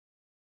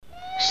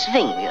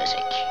swing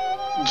music,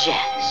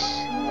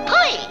 jazz.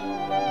 Play!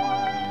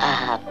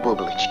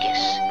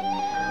 Bublichkis,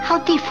 how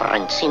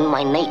different in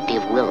my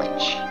native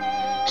village.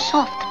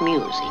 Soft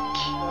music,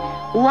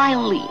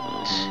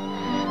 violins,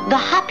 the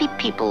happy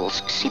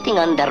peoples sitting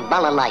on their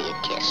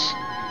balalaikas,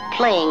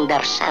 playing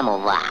their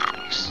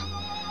samovars.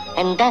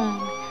 And then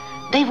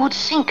they would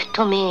sing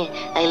to me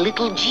a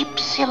little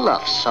gypsy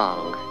love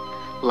song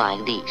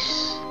like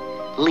this.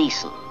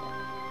 Listen.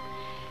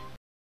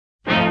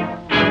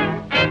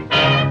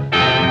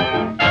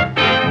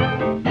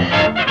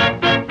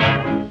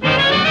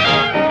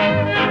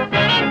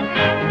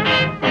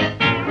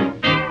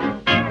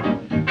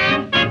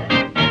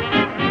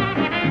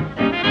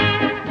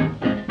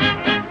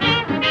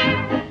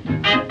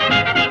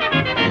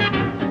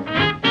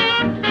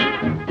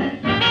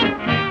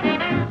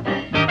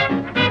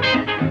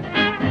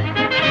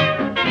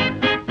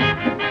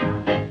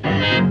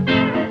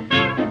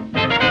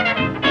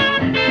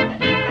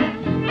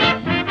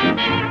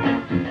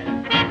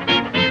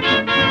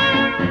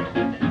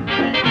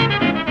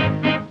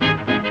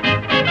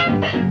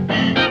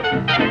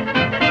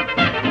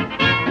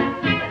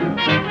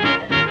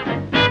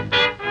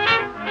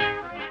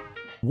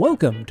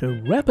 Welcome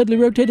to Rapidly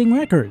Rotating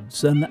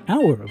Records, an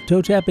hour of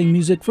toe-tapping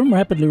music from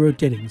rapidly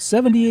rotating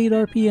 78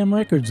 RPM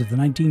records of the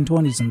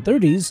 1920s and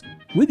 30s,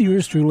 with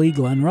yours truly,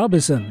 Glenn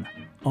Robison.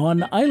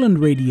 On Island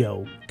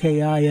Radio,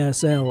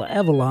 KISL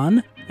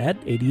Avalon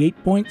at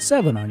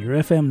 88.7 on your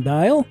FM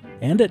dial,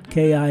 and at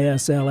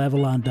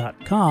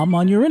KISLAvalon.com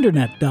on your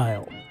internet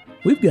dial.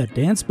 We've got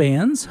dance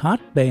bands,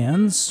 hot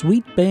bands,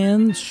 sweet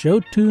bands,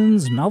 show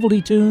tunes,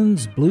 novelty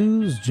tunes,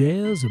 blues,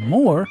 jazz, and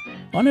more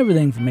on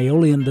everything from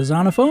Aeolian to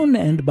Zonophone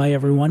and by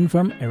everyone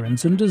from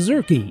Aronson to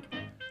Zerke.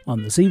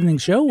 On this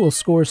evening's show, we'll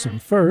score some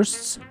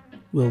firsts,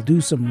 we'll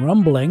do some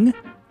rumbling,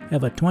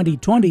 have a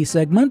 2020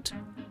 segment,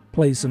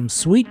 play some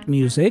sweet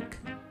music,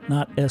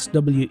 not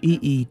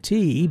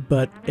S-W-E-E-T,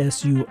 but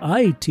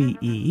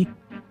S-U-I-T-E,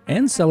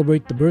 and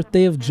celebrate the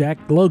birthday of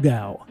Jack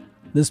Glogow.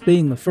 This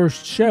being the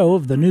first show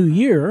of the new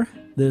year,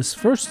 this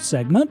first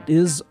segment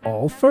is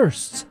all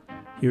firsts.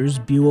 Here's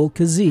Buell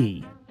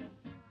Kazee.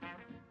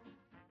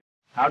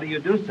 How do you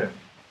do, sir?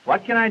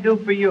 What can I do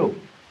for you?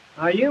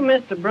 Are you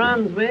Mr.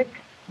 Brunswick?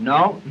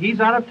 No, he's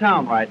out of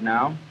town right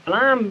now. Well,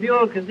 I'm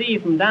Buell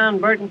Kazee from down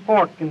Burton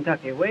Fork,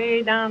 Kentucky,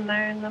 way down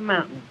there in the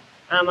mountains.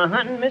 I'm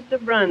a-hunting Mr.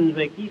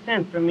 Brunswick. He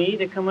sent for me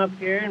to come up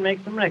here and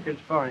make some records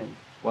for him.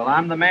 Well,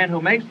 I'm the man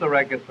who makes the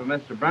records for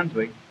Mr.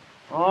 Brunswick.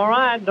 All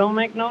right, don't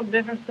make no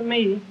difference to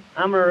me.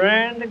 I'm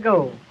a-raring to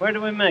go. Where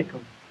do we make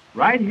 'em?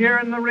 Right here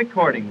in the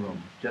recording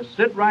room. Just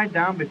sit right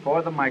down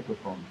before the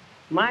microphone.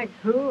 Mike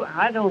who?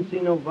 I don't see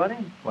nobody.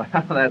 Well,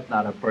 that's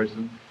not a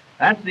person.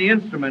 That's the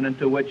instrument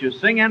into which you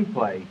sing and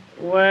play.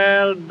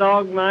 Well,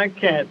 dog my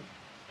cat.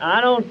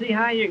 I don't see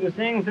how you can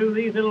sing through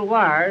these little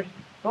wires.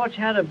 Thought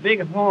you had a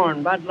big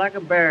horn, about like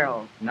a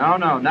barrel. No,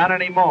 not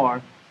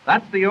anymore.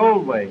 That's the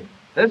old way.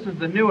 This is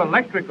the new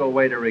electrical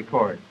way to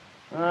record.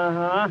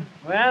 Uh-huh.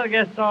 Well, I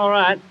guess it's all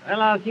right.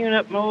 Well, I'll tune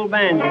up my old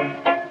banjo.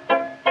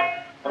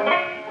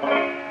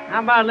 How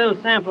about a little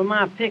sample of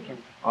my picking?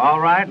 All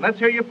right, let's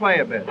hear you play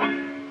a bit.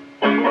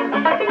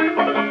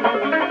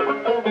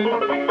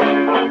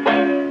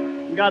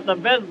 Got the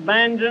best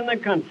banjo in the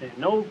country.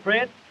 No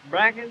frets,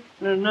 brackets,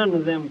 none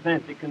of them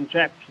fancy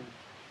contraptions.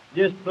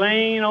 Just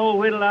plain old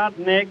whittle-out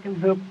neck and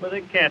hoop with a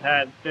cat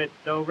hide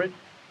stretched over it.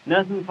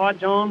 Nothing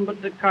fotch on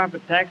but the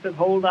carpet tacks that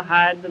hold the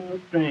hide and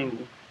the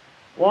strings.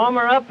 Warm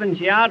her up and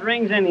she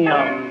outrings any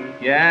of them.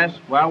 Yes,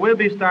 well, we'll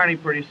be starting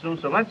pretty soon,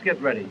 so let's get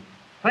ready.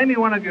 Play me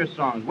one of your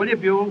songs, will you,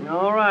 Buell?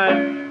 All right.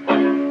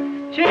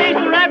 Chase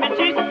the rabbit,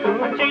 chase the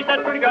coon, chase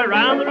that pretty girl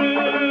around the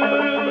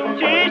room.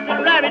 Chase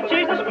the rabbit,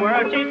 chase the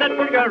squirrel, chase that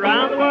pretty girl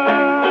around the world.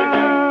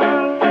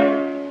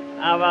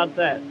 How about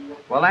that?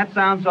 Well, that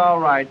sounds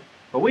all right,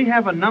 but we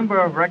have a number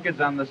of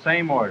records on the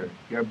same order.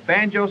 Your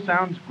banjo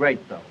sounds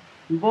great, though.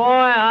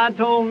 Boy, I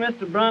told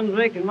Mr.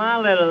 Brunswick in my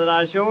letter that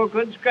I sure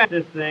could scratch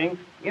this thing.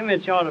 Give me a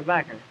chaw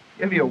tobacco.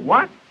 Give you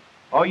what?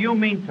 Oh, you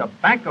mean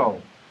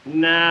tobacco.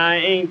 Nah,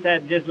 ain't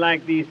that just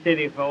like these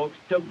city folks?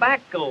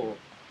 Tobacco.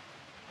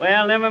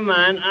 Well, never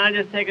mind. I'll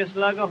just take a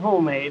slug of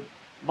homemade.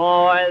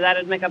 Boy,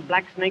 that'd make a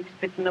black snake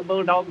spit in a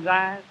bulldog's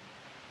eyes.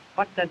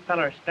 What's that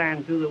feller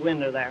staring through the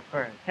window there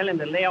for? Tell him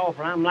to lay off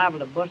or I'm liable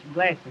to bust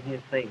glass in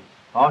his face.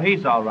 Oh,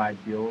 he's all right,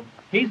 Buell.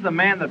 He's the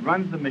man that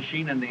runs the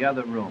machine in the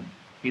other room.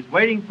 He's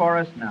waiting for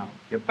us now.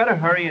 You better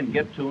hurry and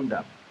get tuned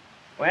up.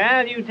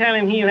 Well, you tell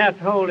him he'll have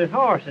to hold his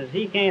horses.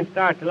 He can't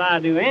start till I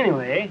do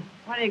anyway.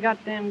 Why do you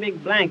got them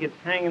big blankets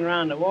hanging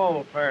around the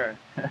wall for?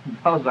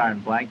 Those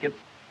aren't blankets.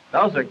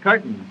 Those are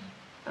curtains.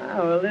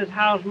 Oh, well, this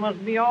house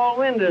must be all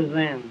windows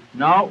then.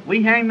 No,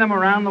 we hang them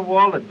around the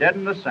wall to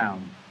deaden the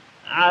sound.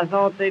 I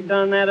thought they'd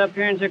done that up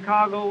here in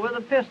Chicago with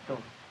a pistol.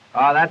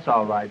 Oh, that's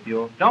all right,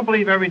 Buell. Don't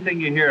believe everything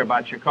you hear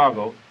about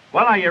Chicago.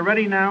 Well, are you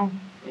ready now?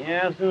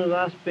 Yeah, as soon as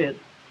I spit.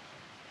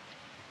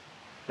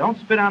 Don't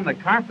spit on the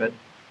carpet.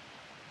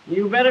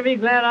 You better be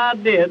glad I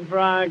did, for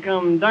I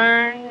come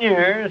darn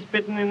near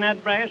spitting in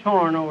that brass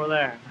horn over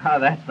there. Oh,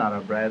 that's not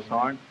a brass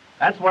horn.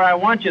 That's where I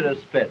want you to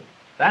spit.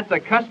 That's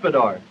a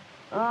cuspidor.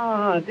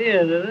 Oh, it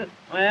is it?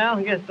 Well,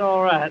 I guess it's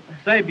all right.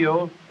 Say,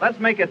 Buell, let's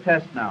make a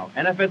test now.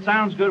 And if it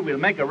sounds good, we'll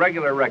make a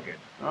regular record.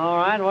 All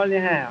right, what'll you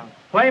have?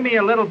 Play me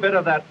a little bit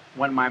of that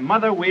When My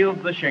Mother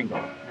Wields the Shingle.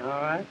 All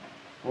right.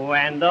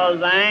 When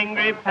those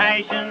angry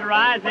passions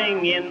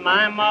rising in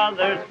my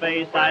mother's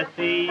face I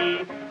see,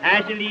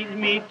 as she leads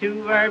me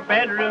to her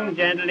bedroom,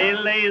 gently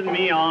lays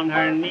me on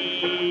her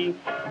knee,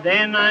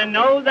 then I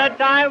know that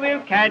I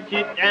will catch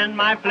it, and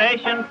my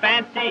flesh and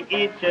fancy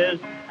itches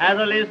as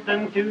I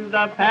listen to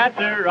the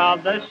patter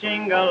of the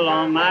shingle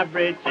on my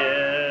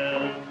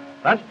breeches.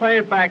 Let's play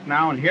it back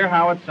now and hear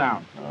how it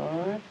sounds.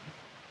 All right.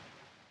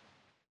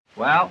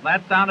 Well,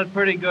 that sounded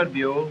pretty good,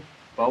 Buell.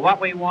 But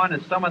what we want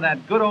is some of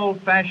that good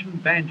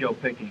old-fashioned banjo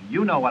picking.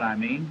 You know what I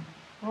mean.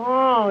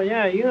 Oh,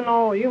 yeah,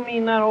 you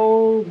mean that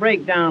old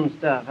breakdown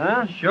stuff,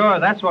 huh? Sure,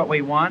 that's what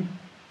we want.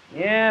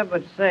 Yeah,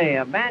 but say,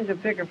 a banjo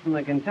picker from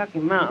the Kentucky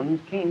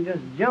mountains can't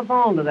just jump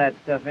onto that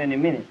stuff any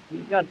minute.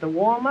 He's got to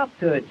warm up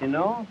to it, you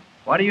know.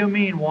 What do you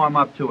mean, warm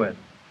up to it?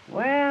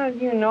 Well,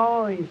 you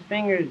know, his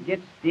fingers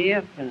get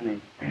stiff and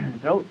his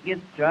throat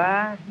gets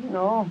dry, you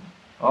know.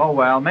 Oh,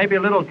 well, maybe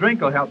a little drink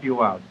will help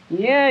you out.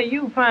 Yeah,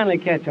 you finally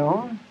catch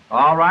on.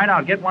 All right,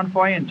 I'll get one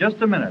for you in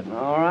just a minute.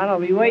 All right, I'll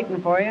be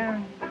waiting for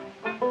you.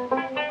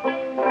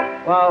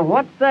 Well,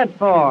 what's that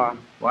for?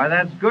 Why,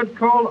 that's good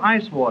cold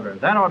ice water.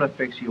 That ought to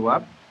fix you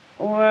up.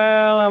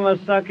 Well, I'm a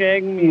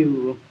suck-egg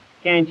mule.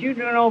 Can't you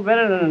do no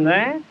better than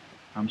that?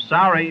 I'm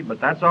sorry, but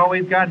that's all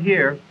we've got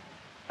here.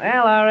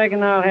 Well, I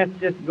reckon I'll have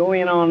to just go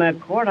in on that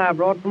quart I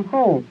brought from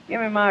home.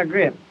 Give me my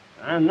grip.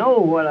 I know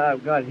what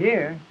I've got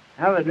here.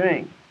 Have a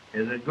drink.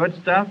 Is it good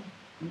stuff?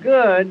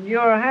 Good.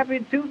 You're happy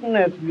tootin'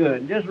 that's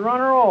good. Just run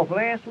her off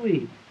last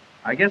week.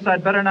 I guess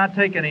I'd better not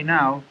take any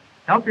now.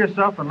 Help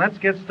yourself and let's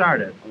get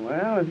started.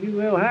 Well, if you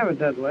will have it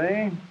that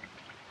way.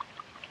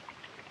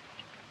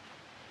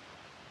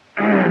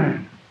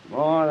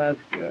 Boy, that's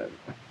good.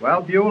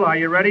 Well, Buell, are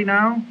you ready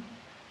now?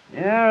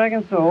 Yeah, I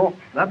reckon so.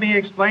 Let me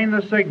explain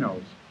the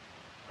signals.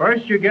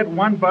 First, you get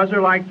one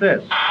buzzer like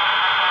this.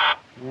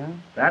 Yeah?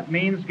 That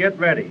means get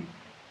ready.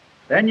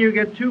 Then you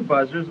get two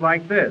buzzers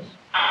like this.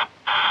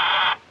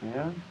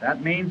 Yeah?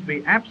 That means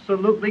be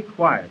absolutely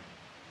quiet.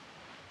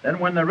 Then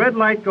when the red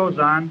light goes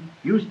on,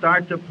 you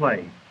start to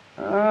play.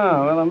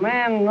 Oh, well, a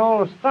man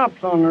always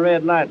stops on the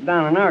red light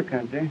down in our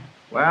country.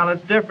 Well,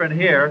 it's different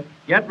here.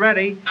 Get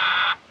ready.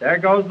 There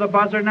goes the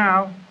buzzer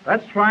now.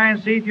 Let's try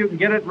and see if you can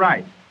get it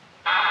right.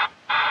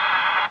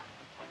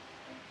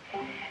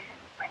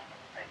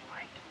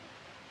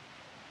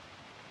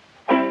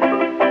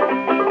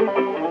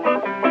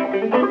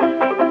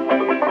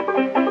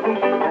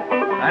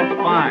 That's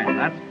fine.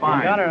 That's fine.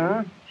 You got her,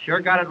 huh? Sure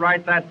got it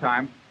right that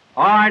time.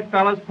 All right,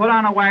 fellas, put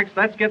on a wax.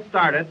 Let's get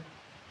started.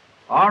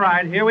 All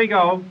right, here we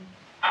go.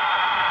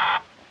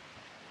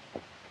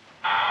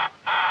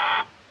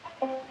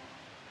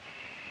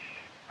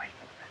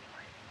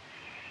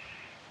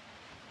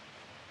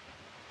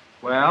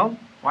 Well,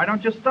 why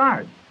don't you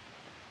start?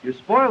 You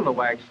spoiled the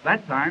wax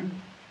that time.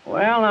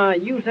 Well,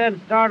 you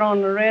said start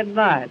on the red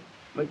light,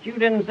 but you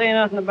didn't say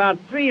nothing about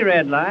 3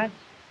 red lights.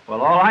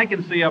 Well, all I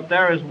can see up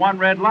there is one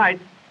red light.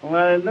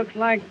 Well, it looks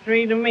like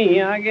 3 to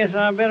me. I guess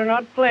I better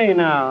not play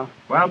now.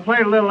 Well, play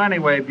a little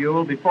anyway,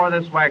 Buell, before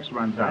this wax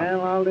runs out.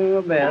 Well, I'll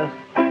do my best.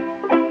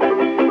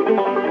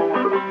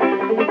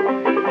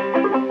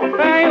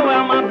 Fare you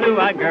well, my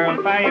blue-eyed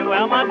girl. Fare you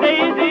well, my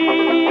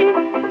daisy.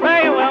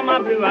 Fare you well, my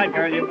blue-eyed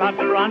girl. You're about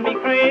to run me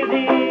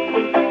crazy.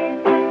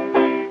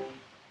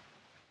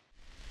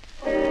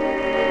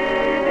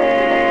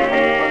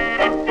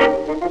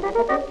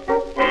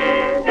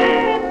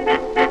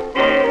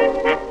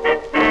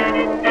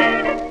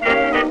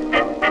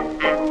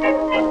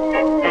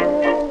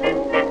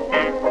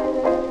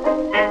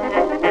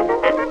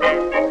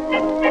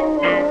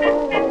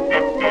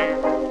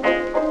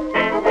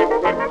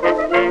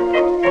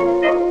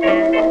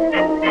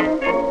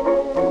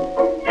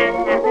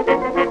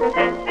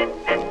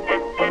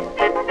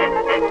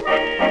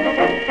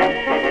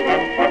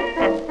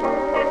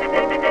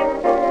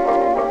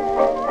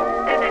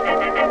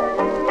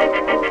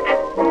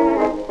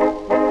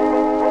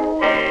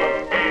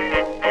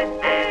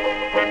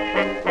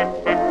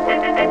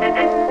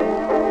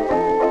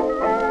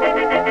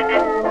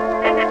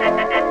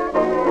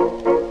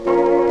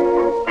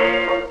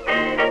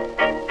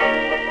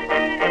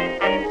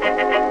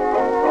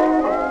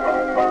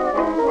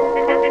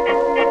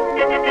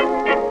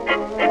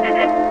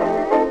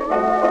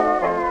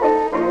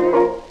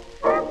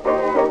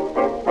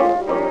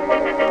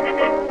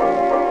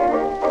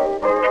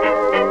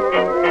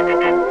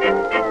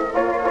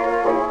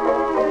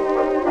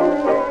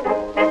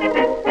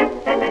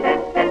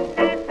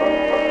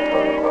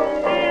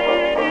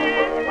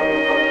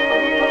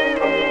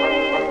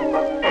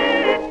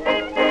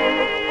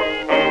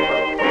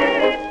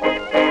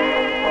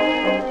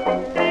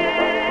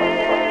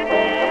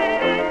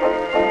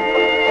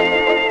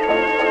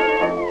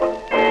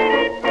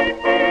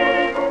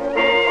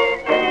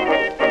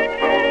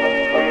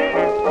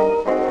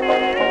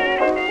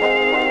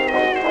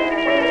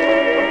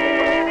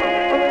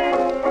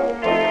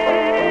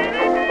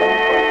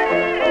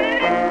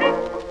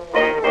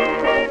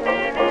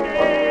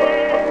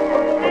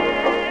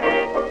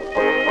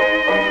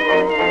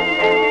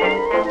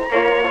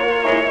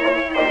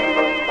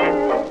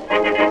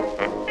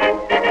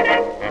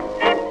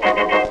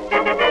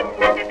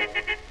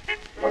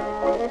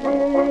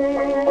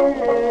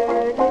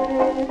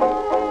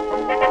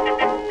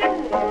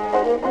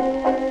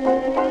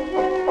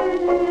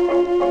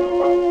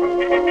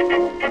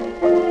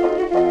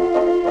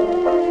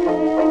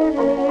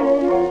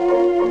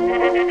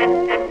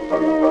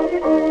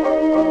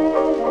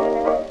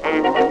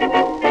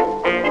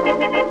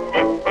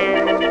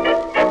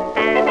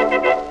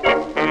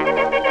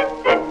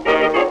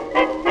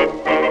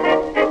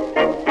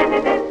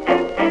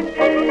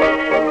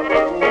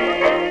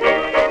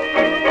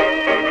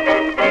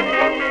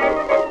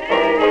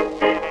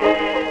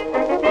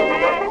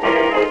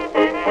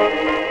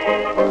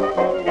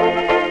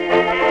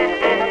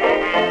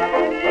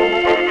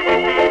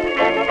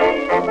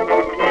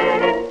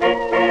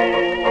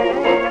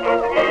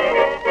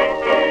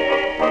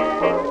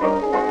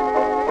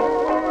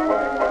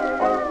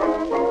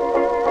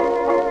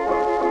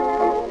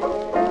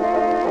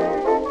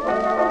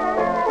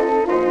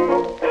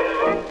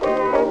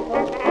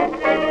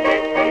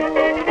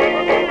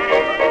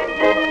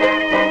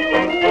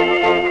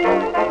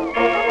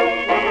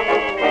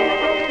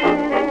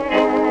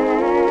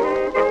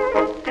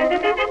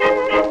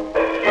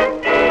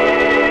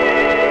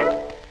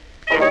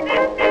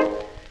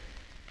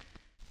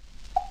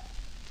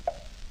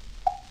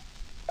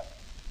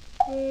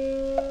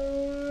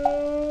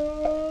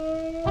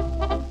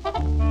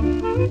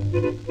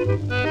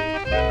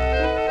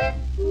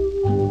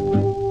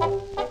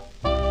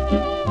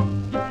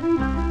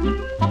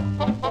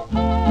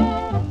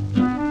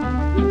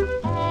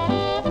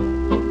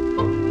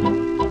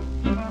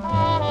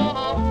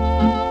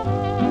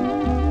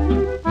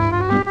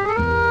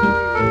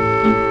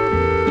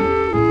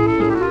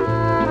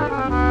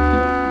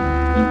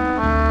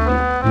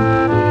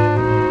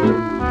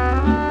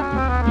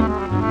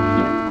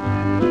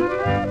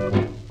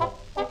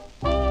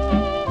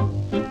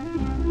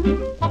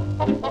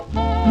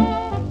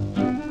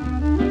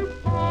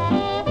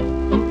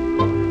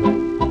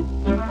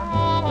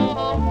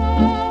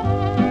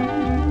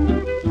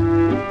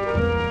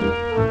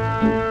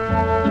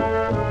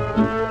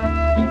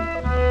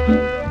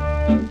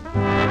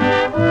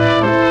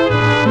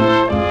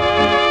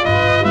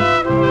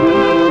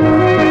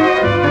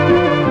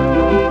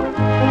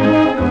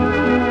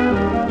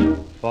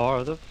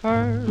 For the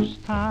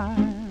first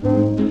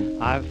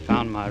time, I've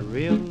found my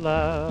real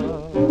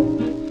love.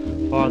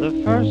 For the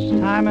first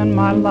time in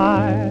my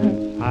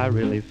life, I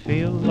really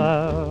feel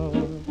love.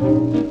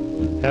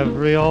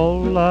 Every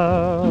old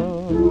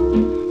love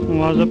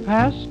was a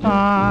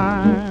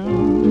pastime,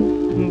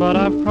 but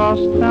I've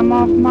crossed them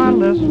off my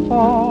list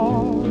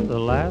for the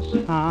last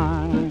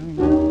time.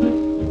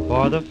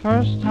 For the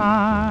first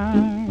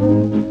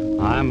time,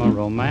 I'm a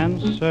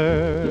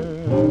romancer.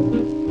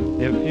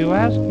 If you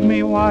ask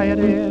me why it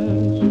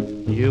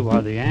is, you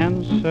are the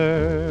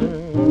answer.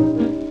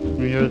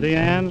 You're the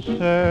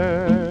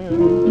answer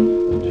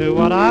to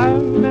what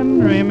I've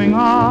been dreaming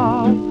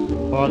of.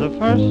 For the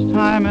first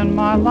time in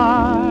my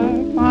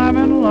life, I'm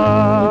in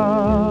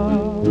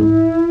love.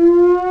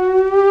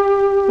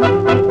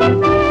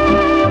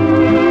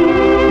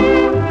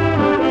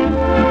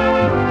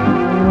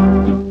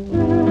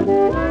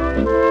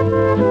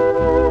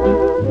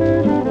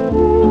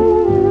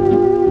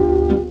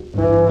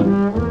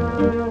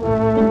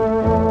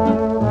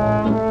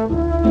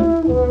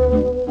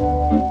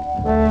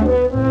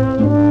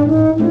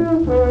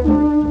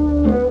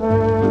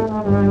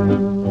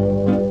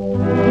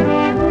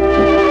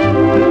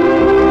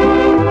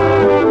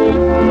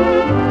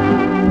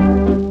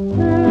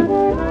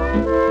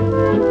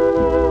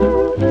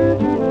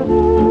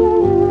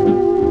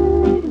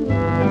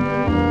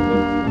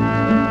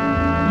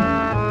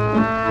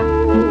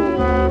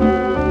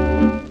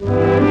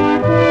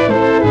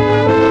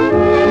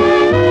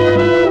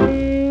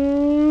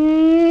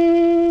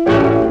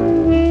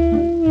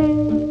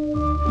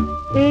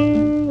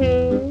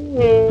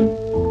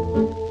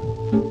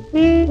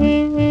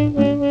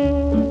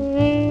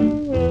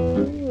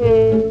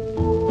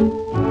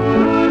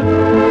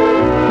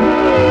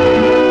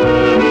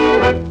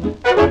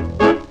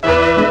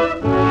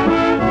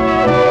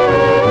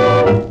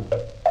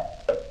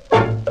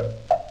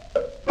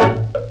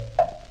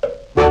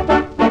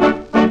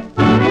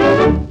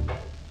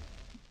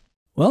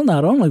 Well,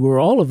 not only were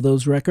all of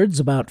those records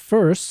about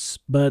firsts,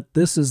 but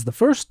this is the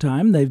first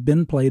time they've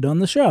been played on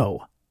the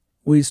show.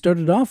 We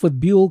started off with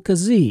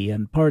Buell-Kazee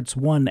and parts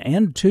 1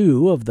 and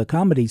 2 of the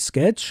comedy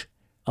sketch,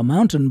 A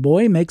Mountain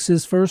Boy Makes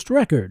His First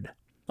Record,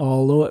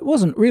 although it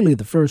wasn't really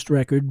the first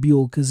record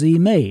Buell-Kazee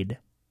made.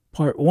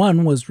 Part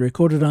 1 was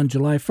recorded on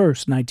July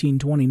 1st,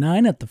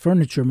 1929 at the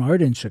Furniture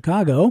Mart in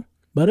Chicago,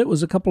 but it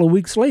was a couple of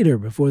weeks later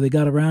before they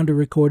got around to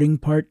recording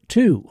Part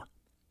 2.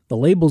 The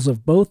labels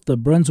of both the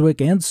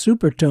Brunswick and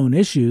Supertone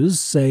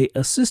issues say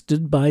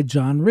assisted by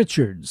John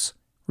Richards,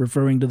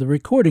 referring to the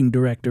recording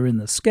director in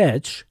the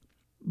sketch,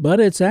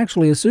 but it's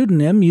actually a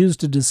pseudonym used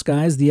to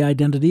disguise the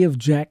identity of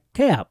Jack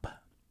Kapp,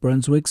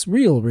 Brunswick's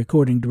real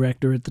recording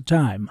director at the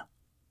time.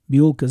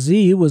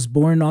 Buell-Kazee was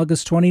born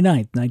August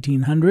 29,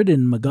 1900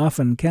 in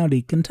Magoffin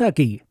County,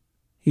 Kentucky.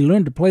 He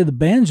learned to play the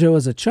banjo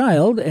as a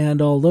child,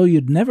 and although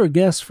you'd never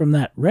guess from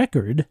that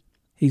record,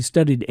 he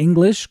studied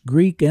English,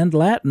 Greek, and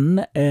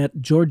Latin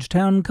at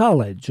Georgetown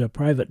College, a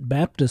private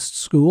Baptist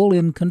school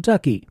in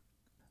Kentucky.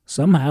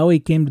 Somehow he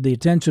came to the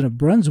attention of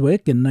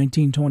Brunswick in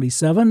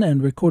 1927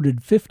 and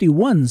recorded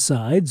 51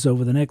 sides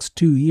over the next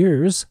 2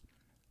 years,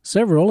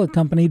 several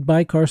accompanied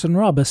by Carson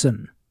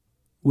Robison.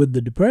 With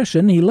the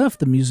Depression, he left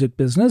the music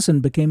business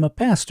and became a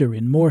pastor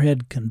in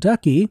Moorhead,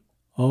 Kentucky,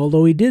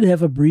 although he did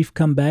have a brief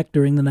comeback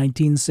during the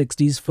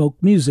 1960s folk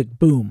music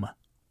boom.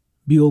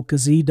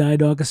 Buell-Kazee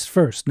died August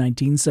 1st,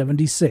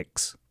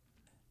 1976.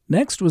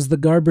 Next was the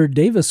Garber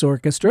Davis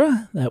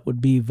Orchestra, that would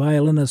be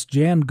violinist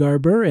Jan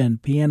Garber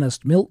and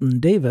pianist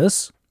Milton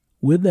Davis,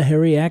 with the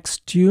Harry Axe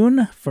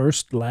tune,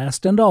 First,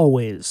 Last, and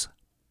Always.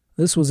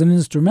 This was an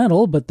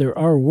instrumental, but there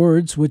are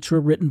words which were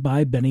written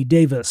by Benny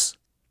Davis.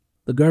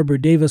 The Garber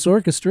Davis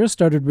Orchestra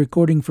started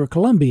recording for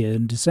Columbia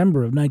in December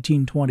of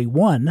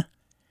 1921,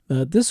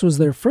 but this was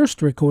their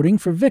first recording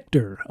for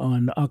Victor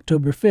on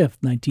October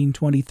 5th,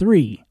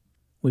 1923.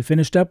 We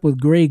finished up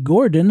with Gray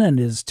Gordon and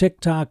his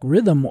Tick-Tock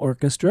Rhythm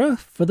Orchestra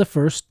for the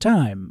first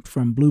time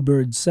from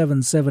Bluebird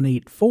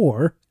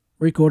 7784,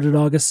 recorded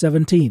August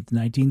 17,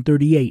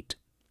 1938.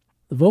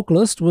 The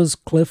vocalist was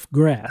Cliff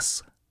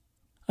Grass.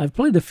 I've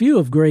played a few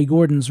of Gray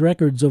Gordon's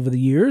records over the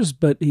years,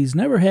 but he's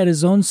never had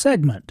his own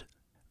segment.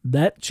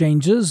 That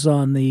changes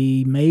on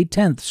the May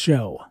 10th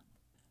show.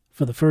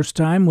 For the First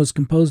Time was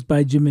composed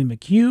by Jimmy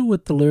McHugh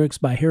with the lyrics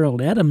by Harold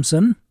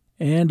Adamson,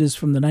 and is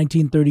from the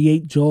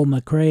 1938 Joel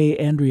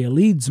McCrea-Andrea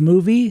Leeds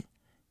movie,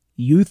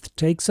 Youth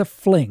Takes a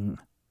Fling.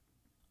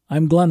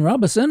 I'm Glenn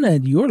Robison,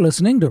 and you're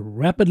listening to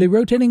Rapidly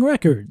Rotating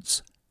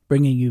Records,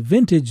 bringing you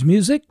vintage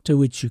music to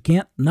which you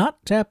can't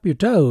not tap your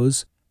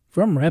toes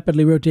from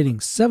rapidly rotating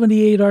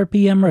 78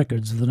 RPM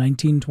records of the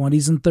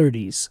 1920s and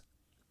 30s.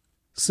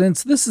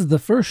 Since this is the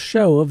first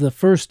show of the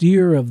first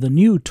year of the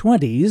new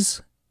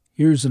 20s,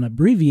 here's an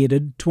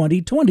abbreviated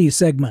 2020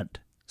 segment,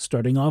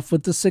 starting off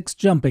with the 6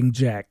 Jumping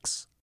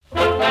Jacks.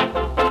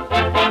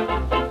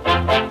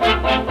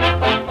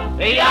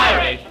 The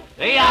Irish,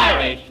 the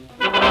Irish.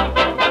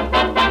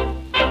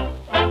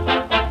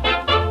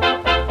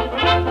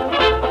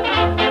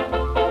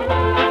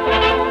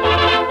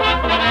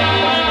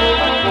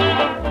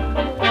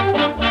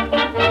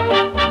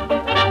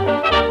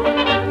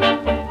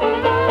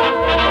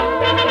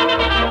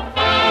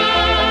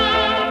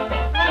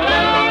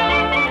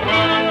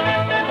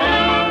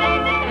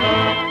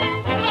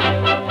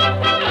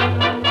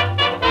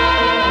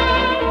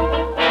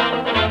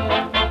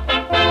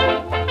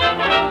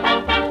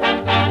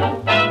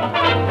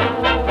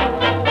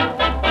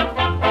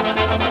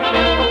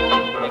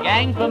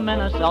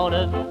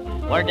 sodas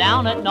were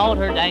down at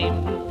Notre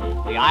Dame.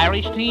 The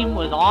Irish team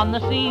was on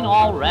the scene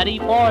all ready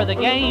for the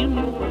game.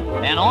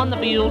 Then on the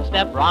field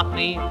stepped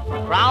Rockney,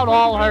 the crowd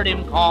all heard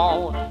him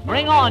call,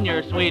 "Bring on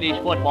your Swedish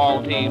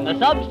football team, the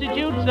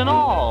substitutes and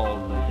all."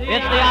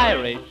 It's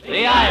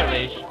the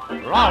Irish,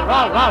 rah,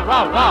 rah, rah,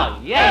 rah, rah,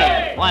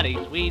 yeah!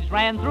 20 Swedes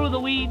ran through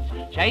the weeds,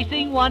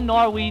 chasing one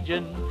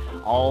Norwegian.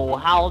 Oh,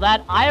 how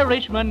that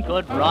Irishman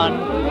could run.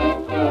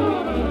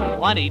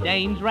 20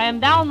 Danes ran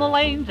down the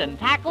lanes and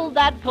tackled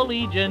that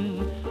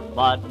collegian.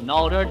 But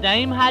Notre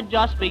Dame had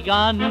just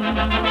begun.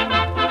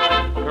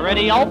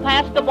 Caridio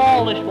passed the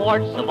ball to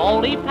Schwartz,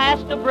 Savoldi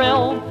passed to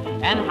Brill,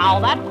 and how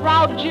that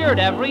crowd cheered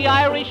every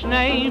Irish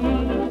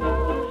name.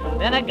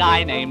 Then a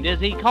guy named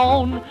Izzy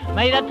Cone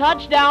made a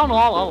touchdown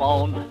all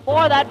alone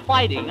for that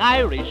fighting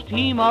Irish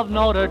team of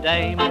Notre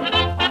Dame.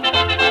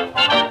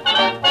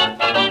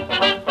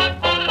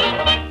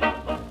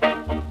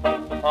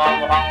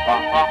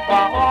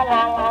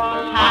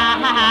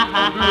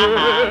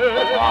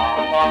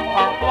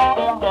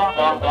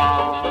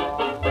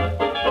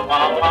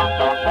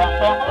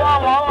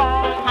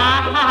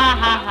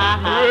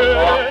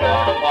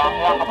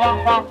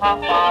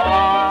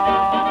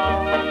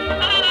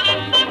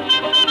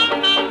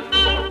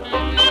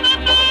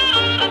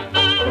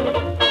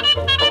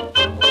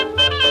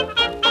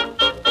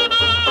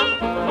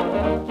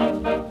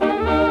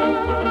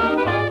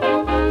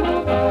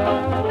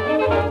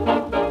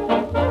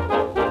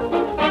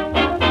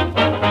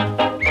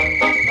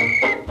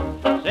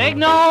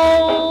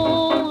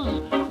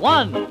 Signals!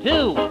 1,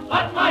 2.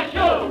 What's my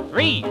shoe?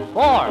 3,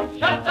 4.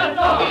 Shut the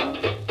door.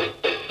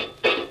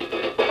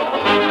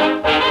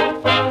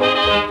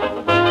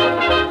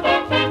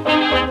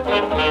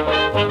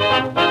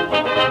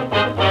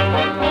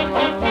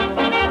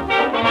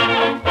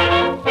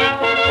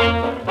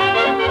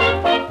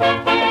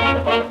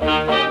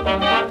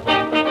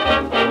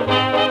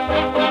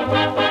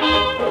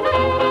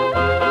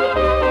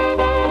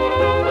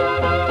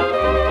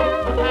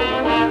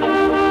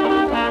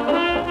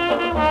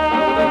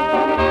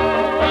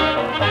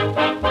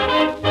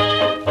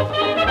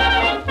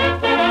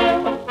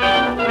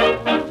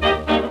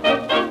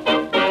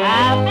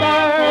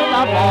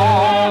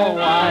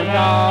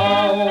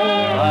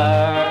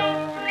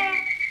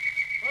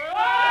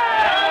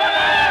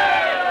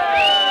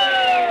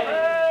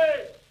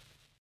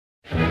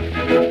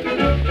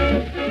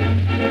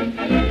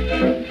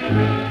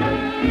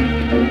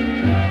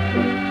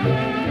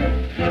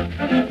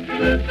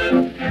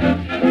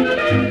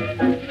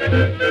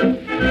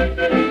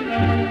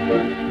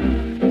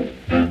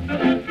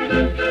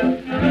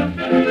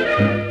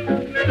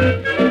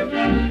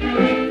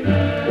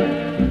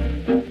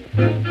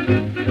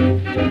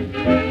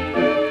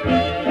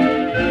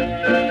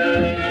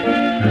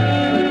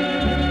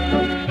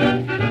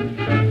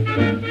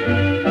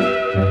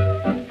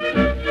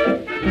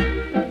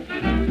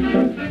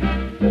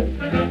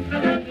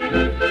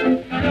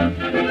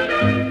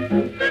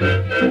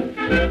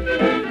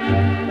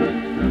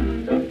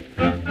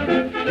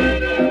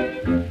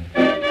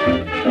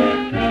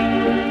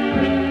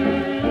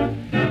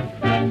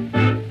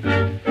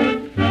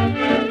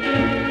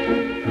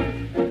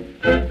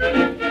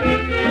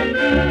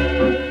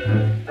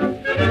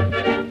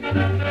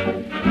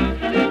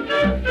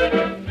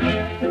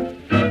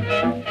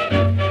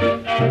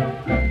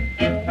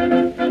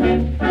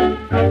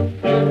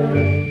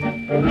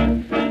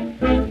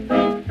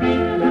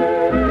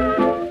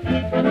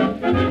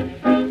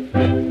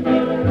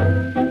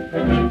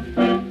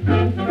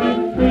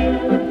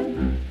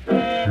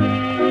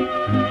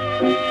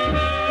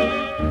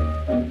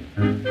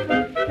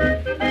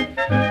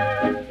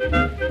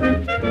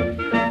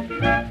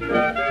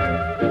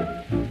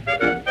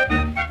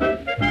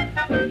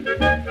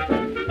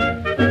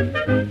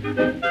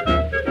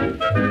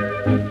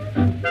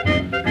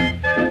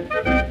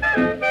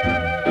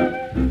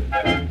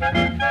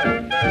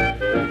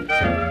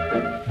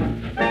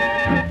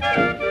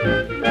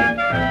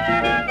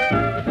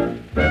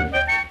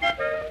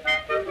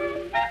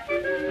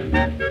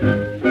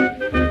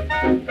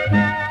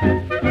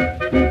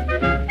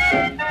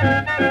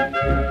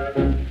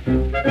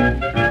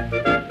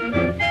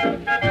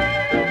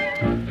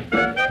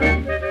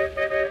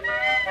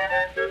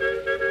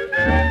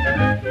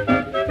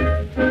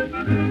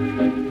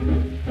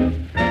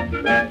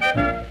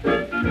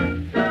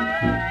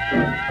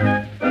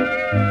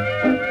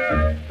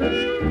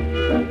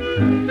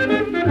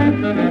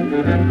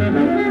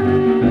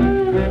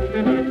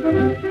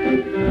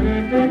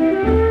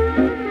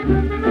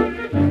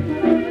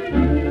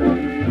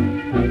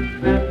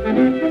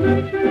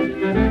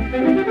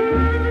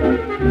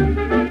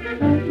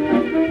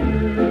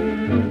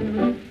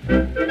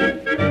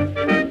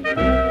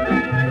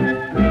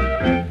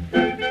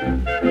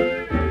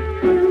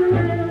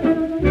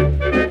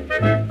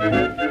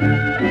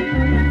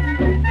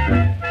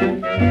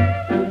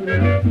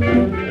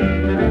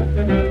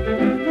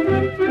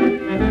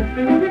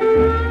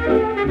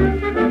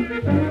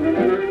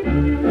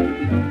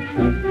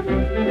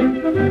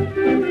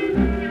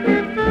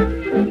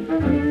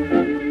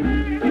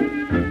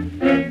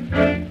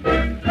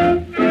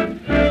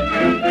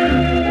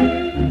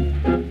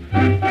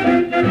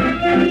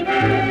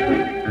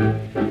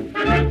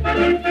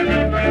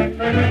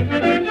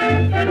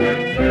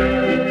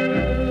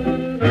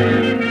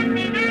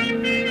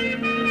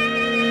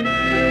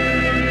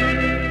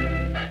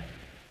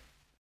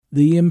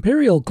 The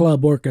Imperial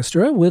Club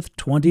Orchestra with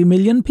 20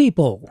 Million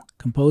People,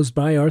 composed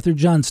by Arthur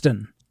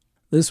Johnston.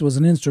 This was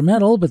an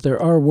instrumental, but there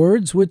are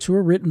words which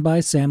were written by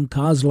Sam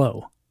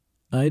Coslow.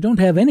 I don't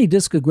have any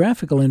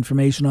discographical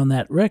information on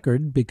that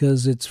record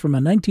because it's from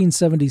a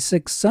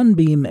 1976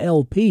 Sunbeam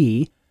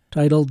LP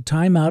titled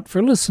Time Out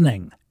for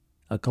Listening,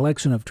 a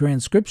collection of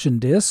transcription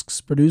discs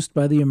produced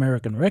by the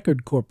American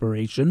Record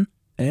Corporation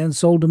and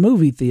sold to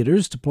movie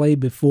theaters to play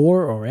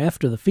before or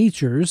after the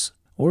features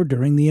or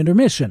during the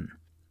intermission.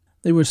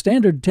 They were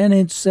standard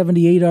 10-inch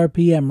 78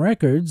 RPM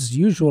records,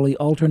 usually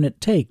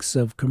alternate takes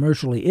of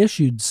commercially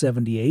issued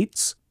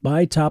 78s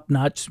by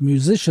top-notch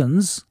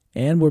musicians,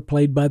 and were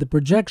played by the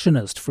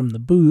projectionist from the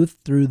booth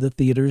through the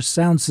theater's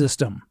sound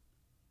system.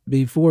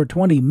 Before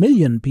 20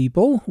 million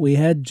people, we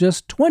had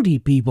just 20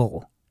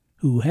 people,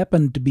 who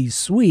happened to be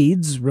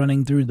Swedes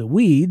running through the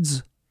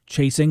weeds,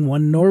 chasing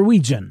one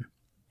Norwegian.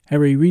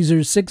 Harry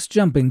Reeser's 6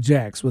 Jumping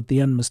Jacks with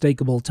the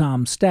unmistakable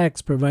Tom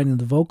Stax providing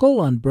the vocal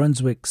on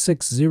Brunswick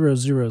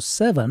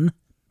 6007,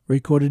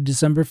 recorded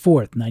December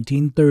 4th,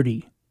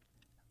 1930.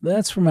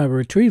 That's from a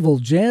Retrieval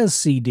Jazz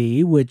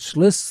CD, which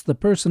lists the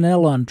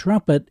personnel on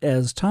trumpet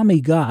as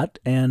Tommy Gott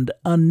and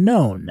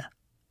Unknown.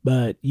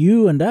 But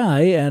you and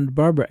I and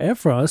Barbara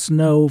Efros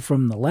know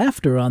from the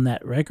laughter on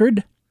that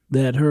record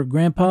that her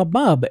grandpa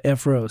Bob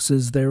Efros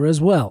is there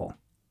as well.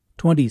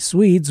 20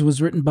 Swedes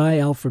was written by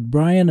Alfred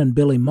Bryan and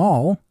Billy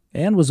Maul,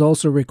 and was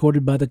also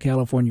recorded by the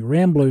California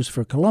Ramblers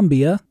for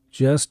Columbia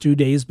just 2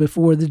 days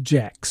before the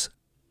Jacks.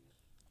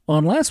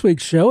 On last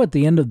week's show, at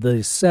the end of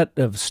the set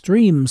of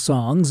stream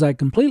songs, I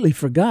completely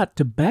forgot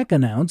to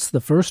back-announce the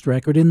first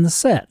record in the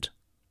set.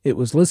 It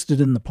was listed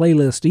in the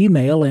playlist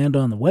email and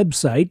on the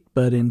website,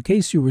 but in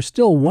case you were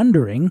still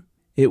wondering,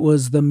 it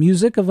was The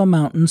Music of a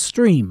Mountain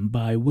Stream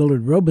by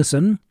Willard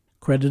Robeson,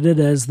 credited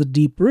as the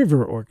Deep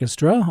River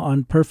Orchestra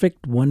on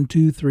Perfect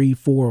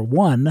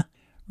 1-2-3-4-1,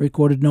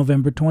 recorded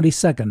November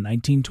 22,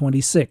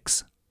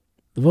 1926.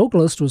 The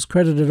vocalist was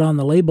credited on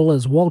the label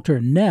as Walter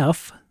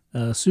Neff,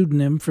 a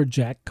pseudonym for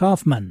Jack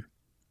Kaufman.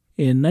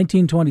 In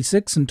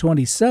 1926 and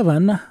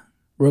 27,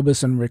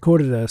 Robeson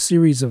recorded a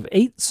series of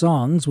 8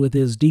 songs with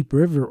his Deep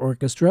River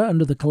Orchestra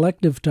under the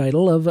collective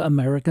title of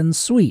American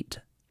Suite.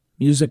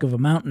 Music of a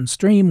Mountain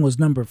Stream was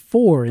number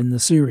 4 in the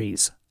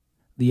series.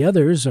 The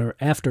others are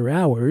After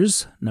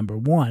Hours, number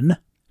 1,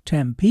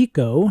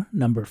 Tampico,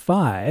 number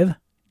 5,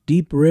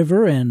 Deep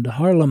River and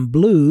Harlem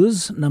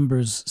Blues,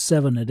 numbers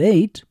 7 and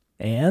 8,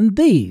 and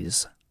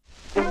these.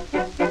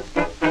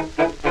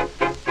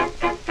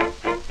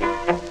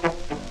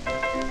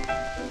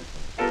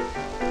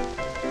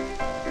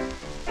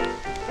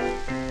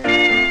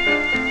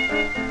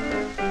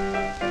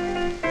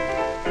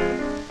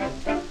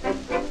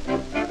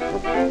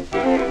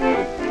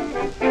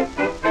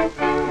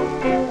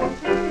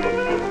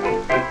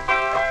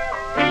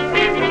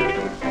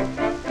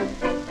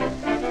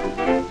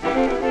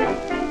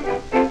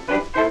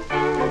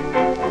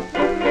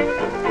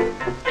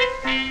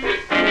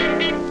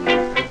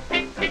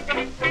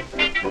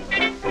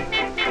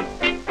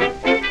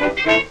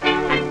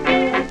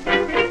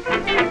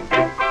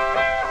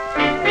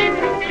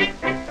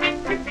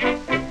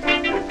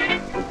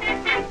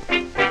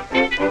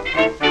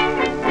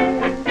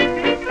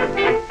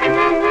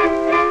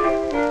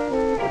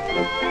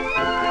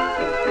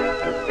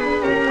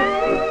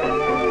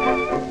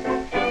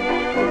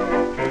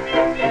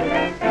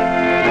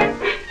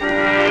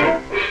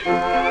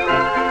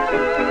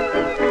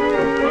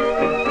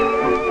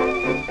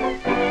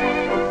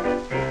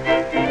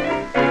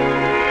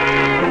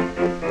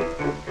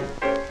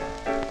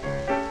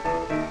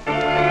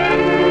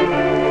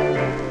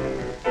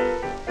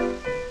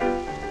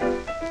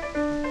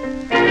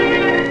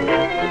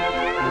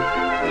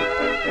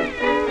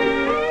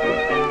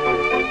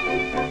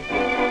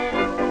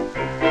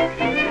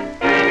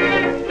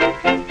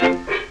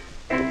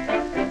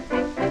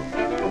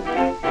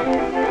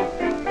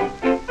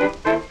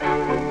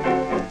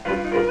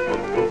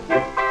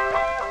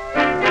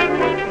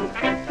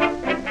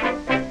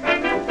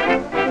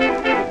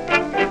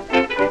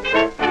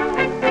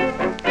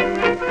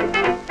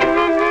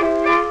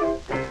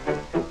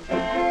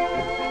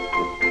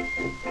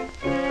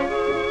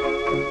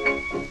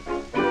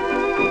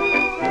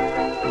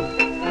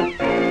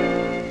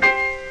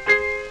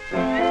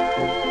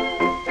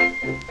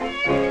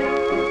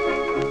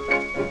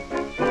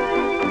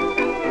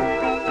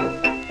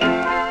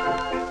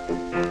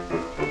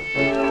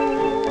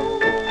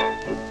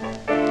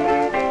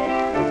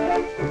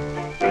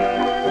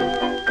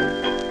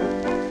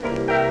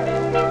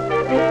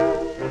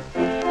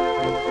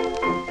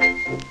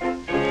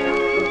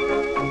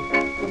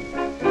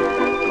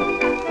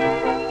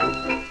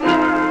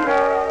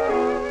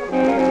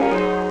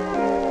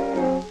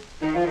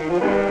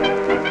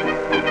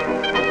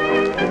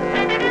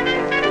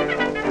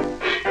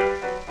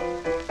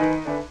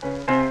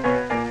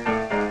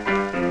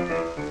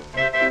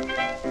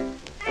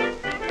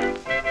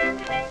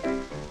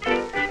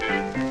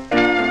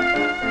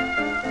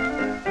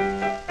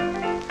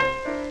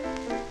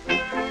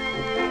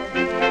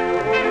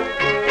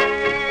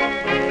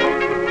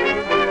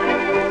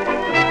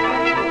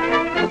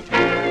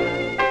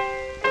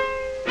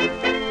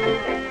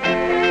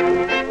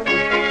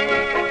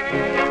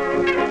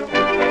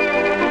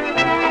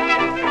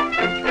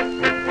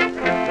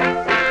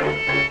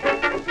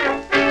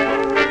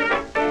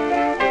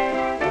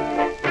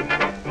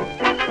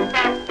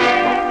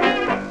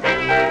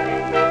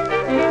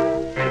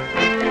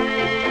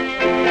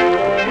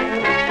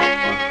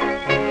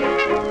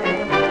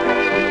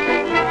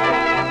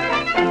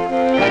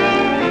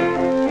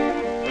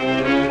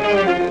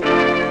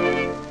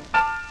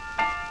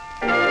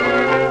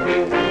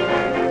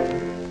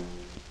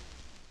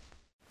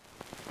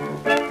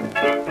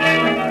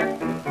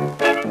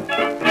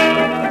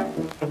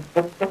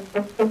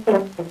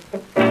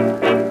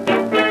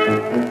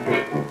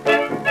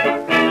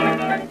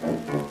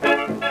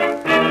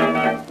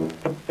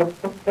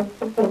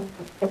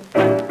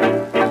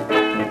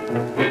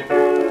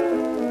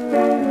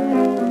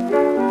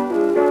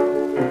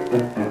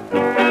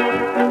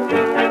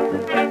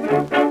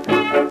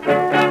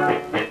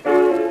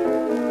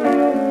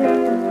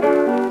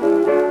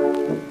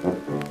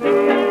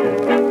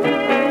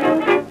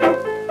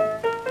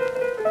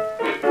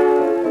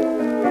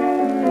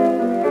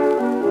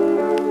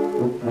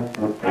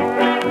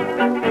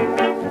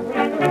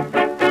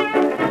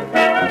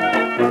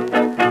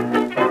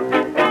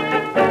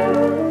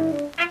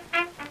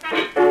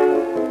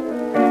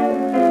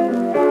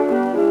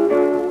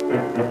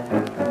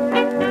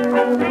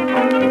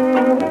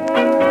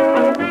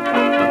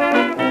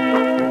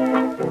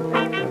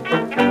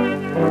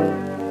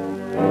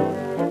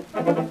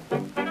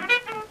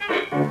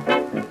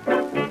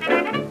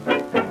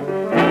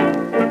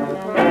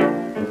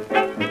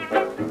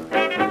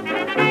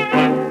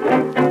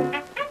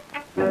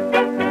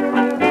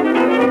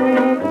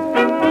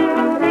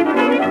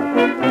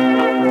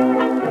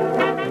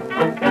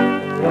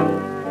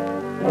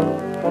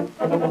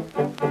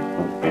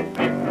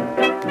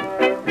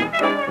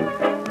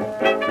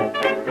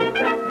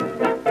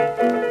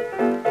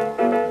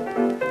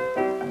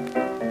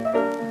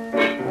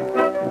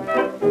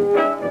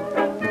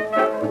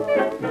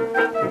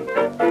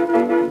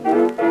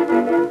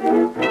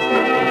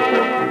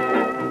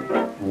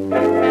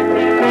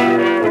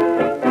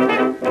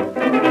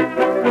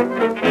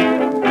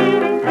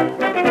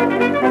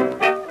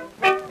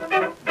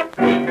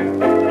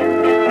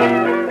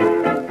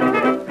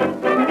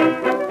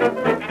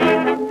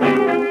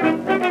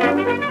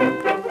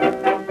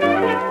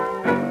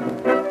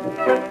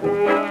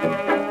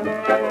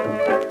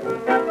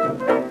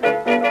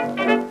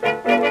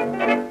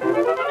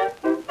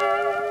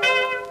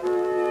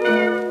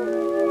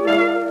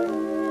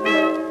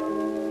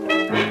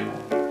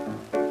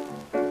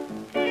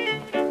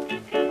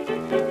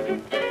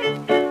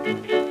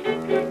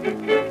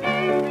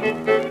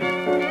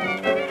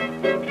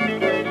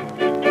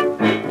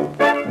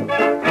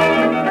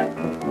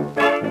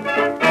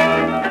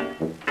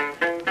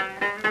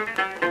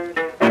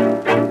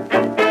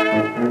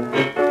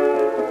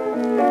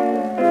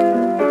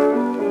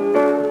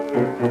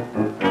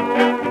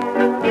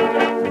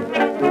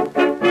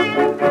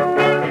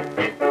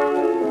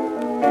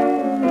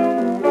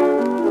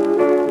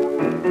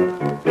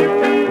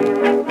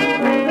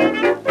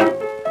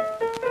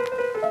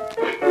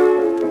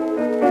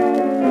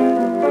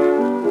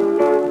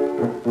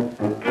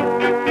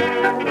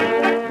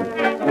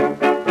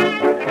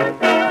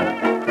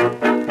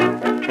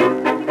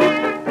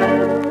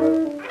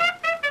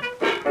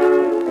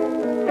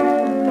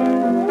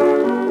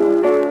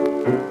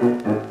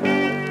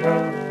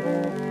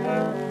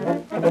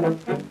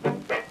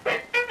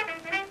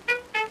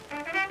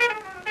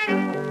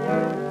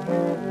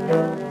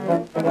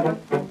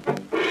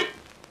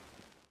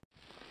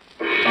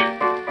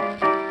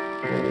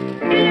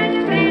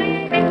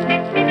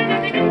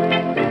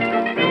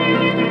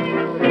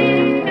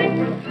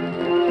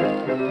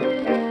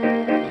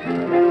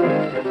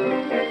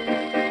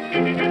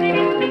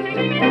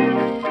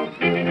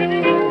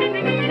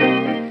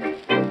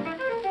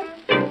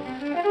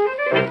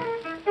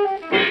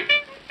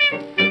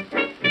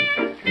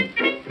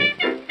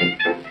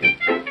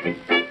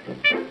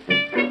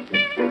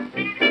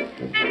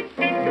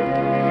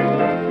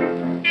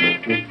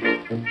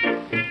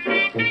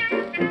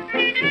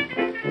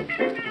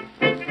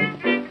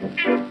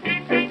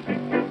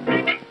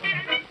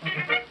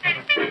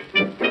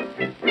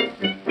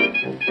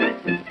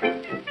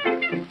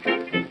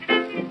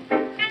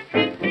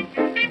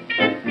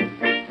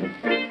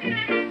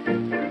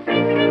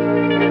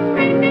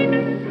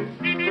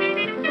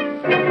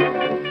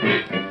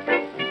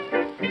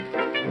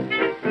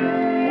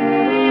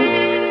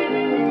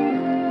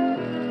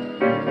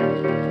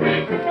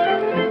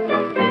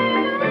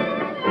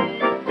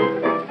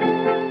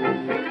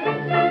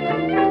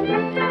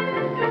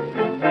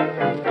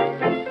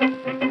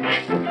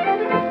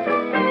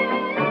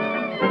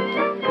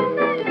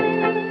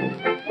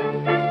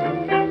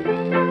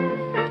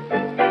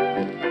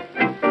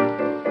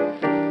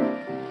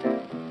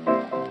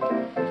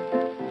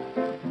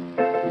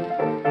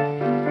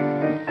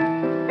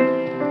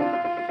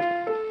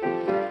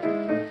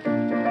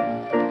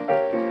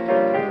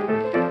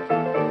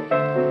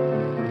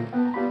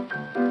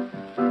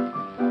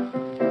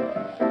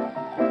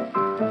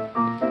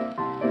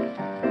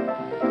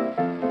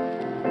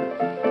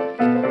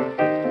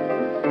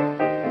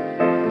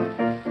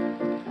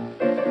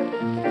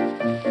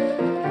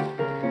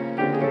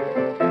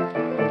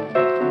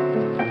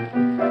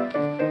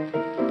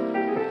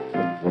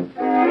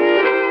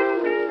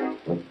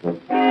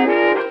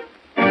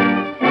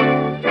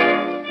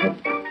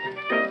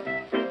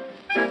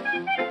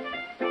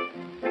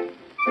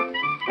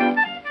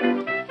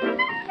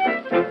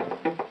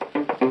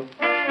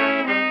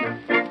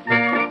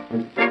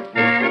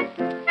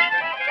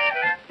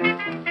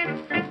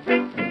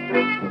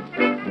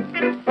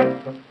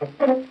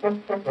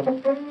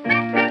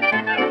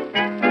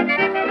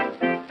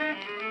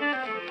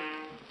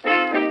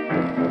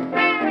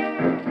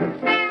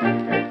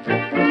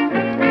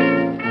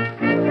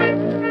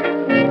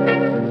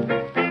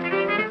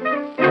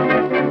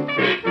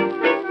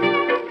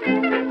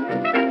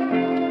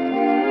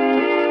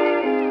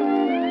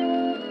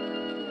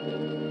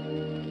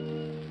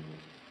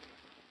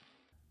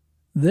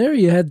 There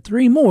you had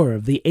 3 more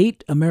of the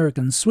 8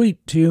 American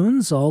Sweet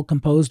tunes, all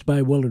composed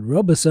by Willard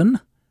Robeson,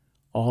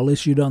 all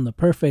issued on the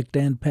Perfect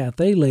and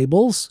Pathé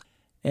labels,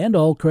 and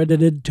all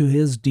credited to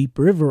his Deep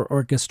River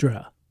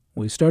Orchestra.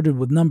 We started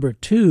with number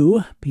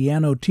 2,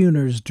 Piano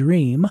Tuner's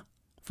Dream,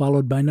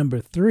 followed by number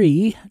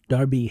 3,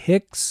 Darby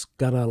Hicks,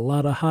 Got a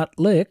Lot of Hot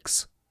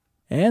Licks,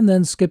 and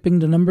then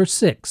skipping to number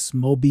 6,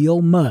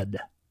 Mobile Mud.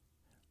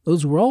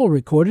 Those were all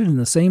recorded in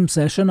the same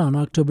session on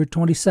October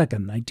 22,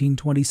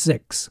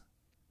 1926.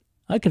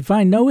 I could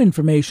find no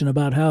information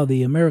about how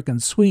the American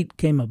Suite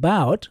came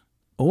about,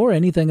 or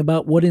anything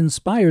about what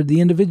inspired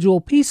the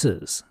individual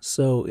pieces,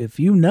 so if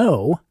you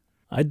know,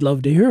 I'd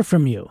love to hear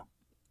from you.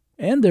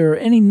 And there are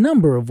any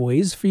number of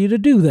ways for you to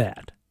do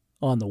that.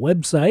 On the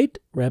website,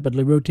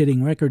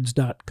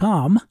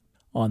 rapidlyrotatingrecords.com,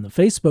 on the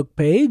Facebook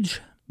page,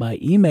 by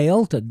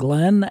email to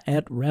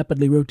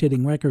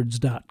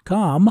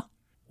glenn@rapidlyrotatingrecords.com,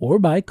 or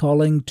by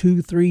calling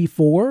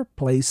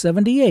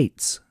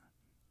 234-PLAY-78s.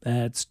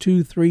 That's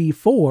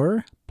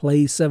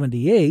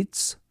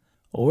 234-PLAY-78s,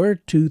 or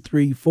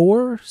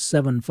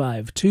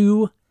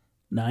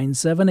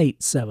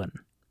 234-752-9787.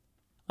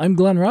 I'm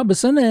Glenn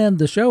Robison, and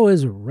the show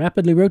is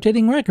Rapidly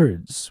Rotating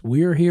Records.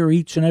 We're here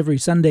each and every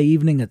Sunday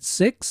evening at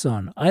 6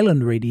 on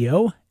Island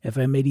Radio,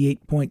 FM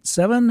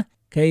 88.7,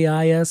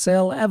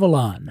 KISL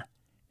Avalon,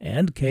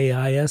 and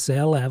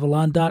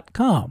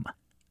KISLAvalon.com.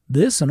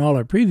 This and all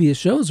our previous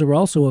shows are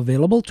also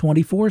available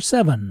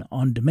 24/7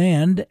 on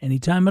demand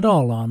anytime at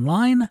all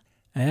online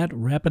at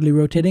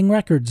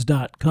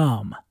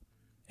rapidlyrotatingrecords.com.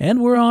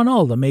 And we're on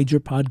all the major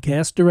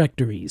podcast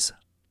directories.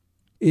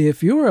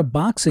 If you're a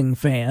boxing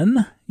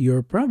fan,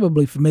 you're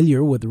probably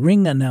familiar with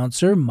ring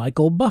announcer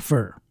Michael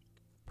Buffer.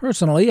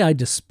 Personally, I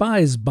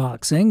despise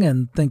boxing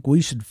and think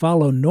we should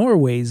follow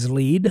Norway's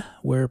lead,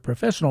 where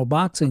professional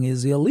boxing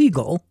is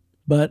illegal.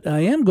 But I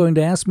am going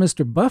to ask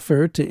Mr.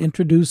 Buffer to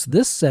introduce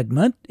this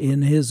segment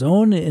in his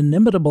own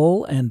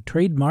inimitable and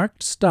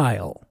trademarked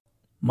style.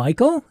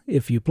 Michael,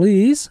 if you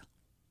please.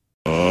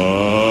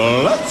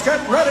 Let's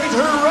get ready to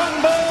rumble!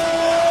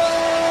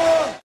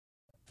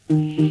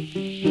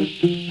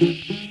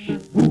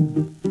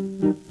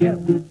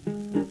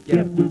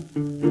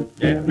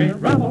 Get me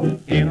rumble,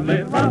 in a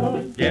little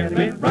rumble, get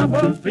me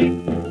rumble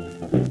feet.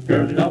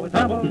 Girls always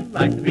humble,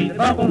 like to be the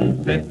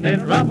bubble, sitting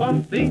in a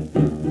rumble seat.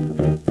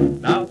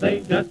 Now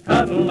they just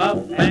cuddle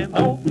up and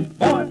oh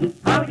boy,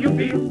 how you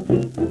feel.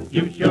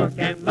 You sure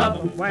can love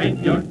them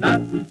when you're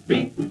not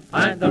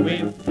behind the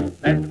wheel.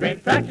 That's a great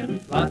attraction,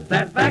 lots of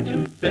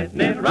satisfaction,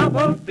 sitting in a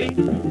rumble seat.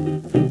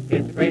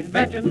 It's a great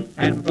invention,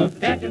 and for close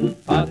attention,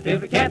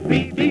 positively can't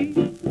be beat.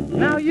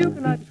 Now you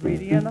can like a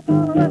sweetie in the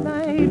fall of the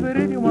night, but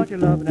if you want your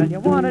loving and you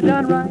want it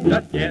done right,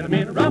 just get 'em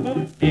in a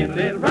rumble, in a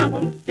little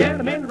rumble, get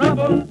 'em in a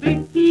rumble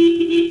seat.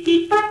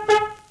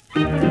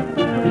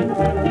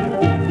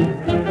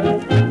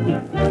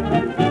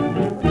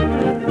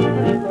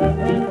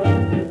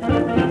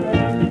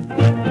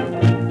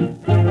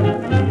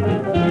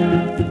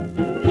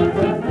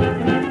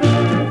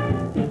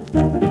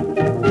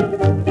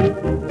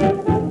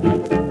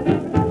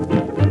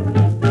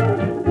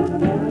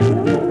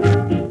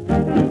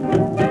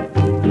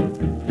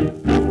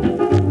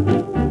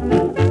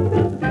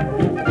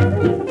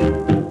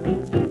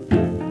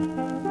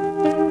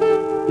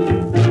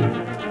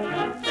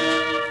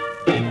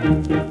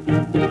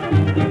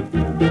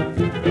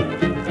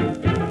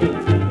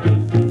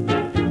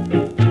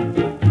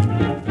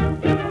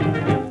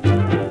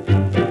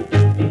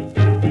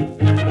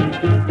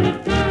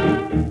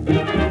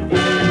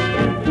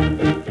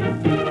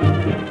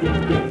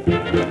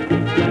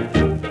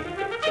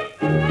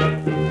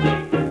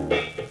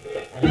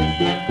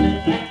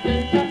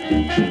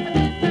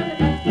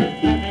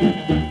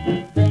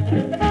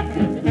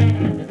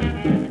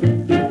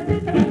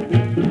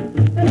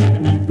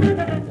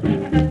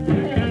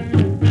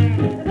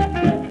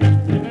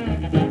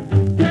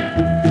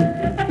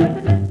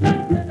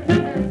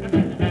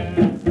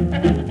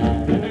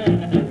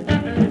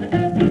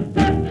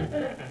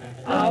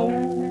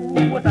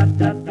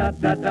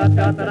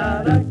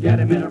 Get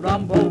him in a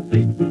rumble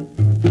seat.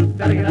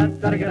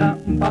 Da-da-ga-da,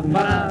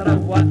 ba-ba-da-da,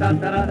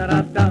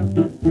 wa-da-da-da-da-da.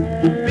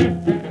 Beep,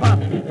 bop,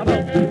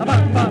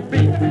 ba-bop,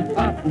 beep,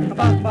 bop,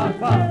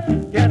 ba-ba-ba.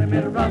 Get him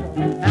in a rumble,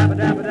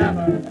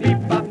 abba-dabba-dabba, beep,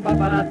 bop,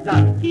 ba-ba-da-da.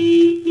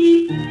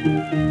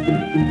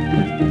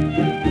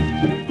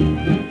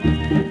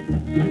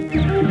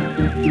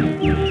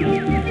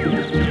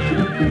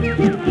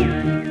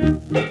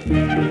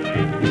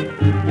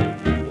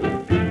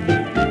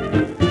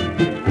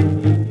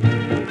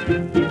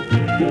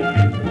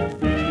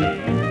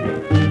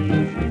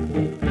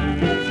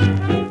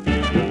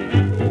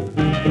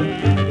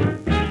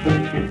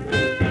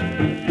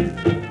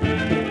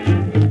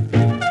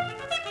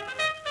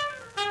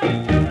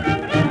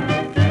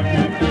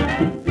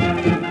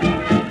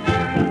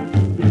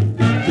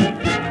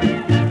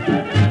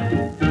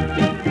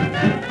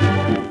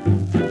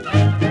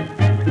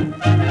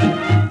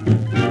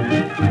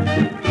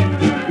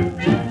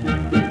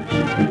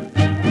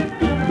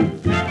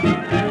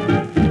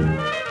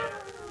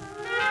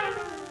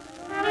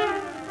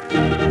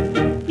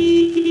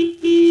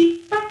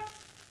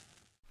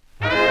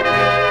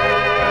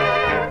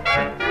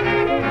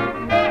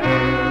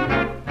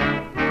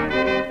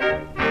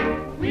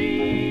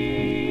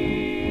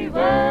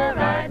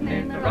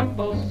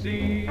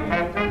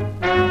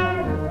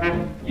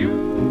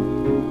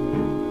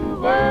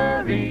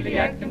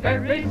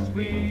 and very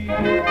sweet.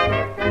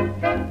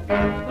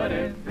 But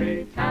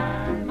every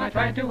time I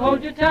tried to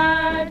hold you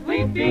tight,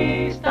 we'd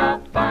be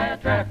stopped by a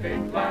traffic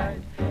light.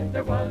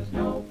 There was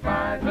no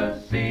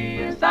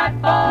privacy in sight,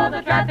 for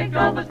the traffic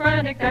drove us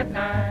frantic that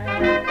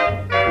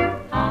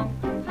night. Honk,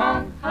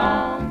 honk,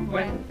 honk,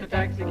 went the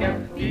taxi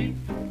cab. Beep,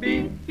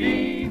 beep,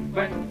 beep,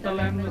 went the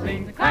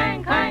limousine. The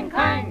clang, clang,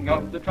 clang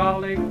of the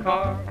trolley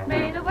car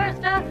Made a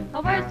worster,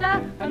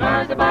 a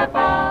noise by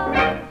far.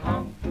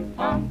 Honk,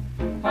 honk,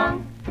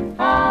 honk,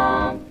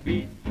 honk,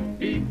 beep,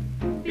 beep,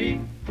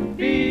 beep,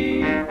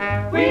 beep.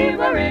 We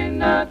were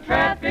in a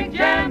traffic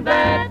jam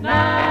that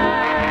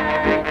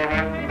night.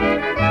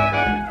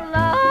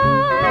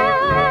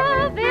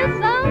 Love is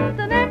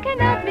something that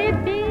cannot be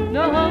beat.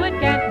 No, it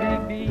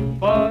can't be beat.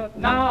 But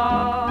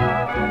now,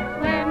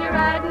 When you're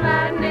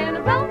riding in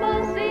a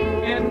rumble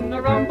seat. in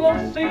the rumble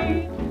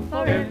seat,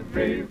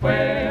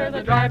 everywhere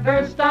the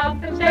driver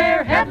stopped and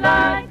stare,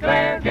 headlight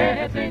glare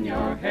gets in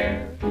your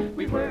hair.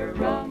 We were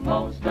a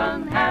most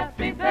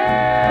unhappy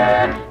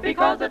pair,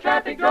 because the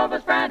traffic drove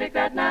us frantic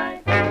that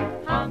night.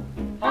 Honk,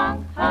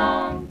 honk,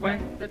 honk,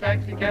 went the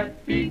taxi cab.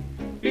 Beep,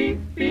 beep,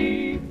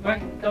 beep,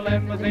 went the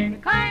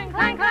limousine. Clang,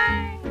 clang,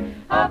 clang.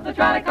 Of the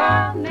trolley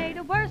car, Made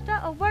a worster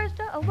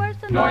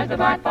noise of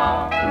by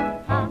far.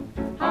 Honk,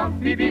 honk,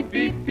 beep, beep,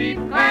 beep, beep,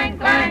 clang,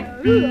 clang.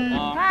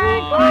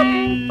 Clang,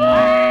 clang,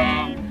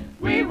 clang.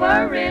 We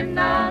were in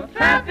a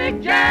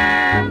traffic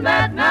jam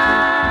that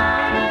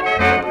night.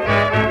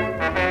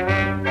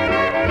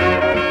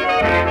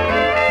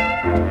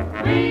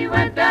 We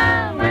went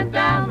down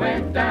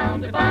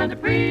to find the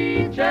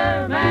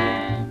preacher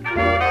man.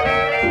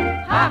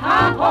 Ha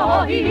ha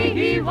ho,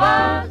 he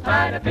was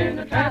tied up in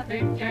a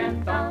traffic jam.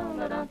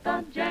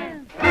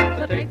 Jam.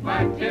 So take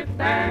my tip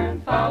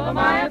and follow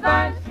my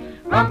advice.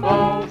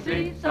 Rumble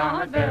seats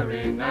are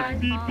very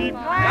nice.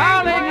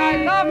 Darling,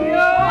 I love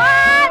you.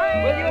 What?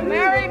 Will you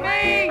marry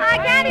me? I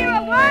can't hear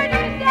a word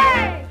you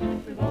say.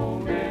 We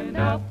won't end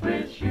up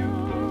with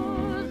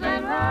shoes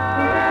and rides.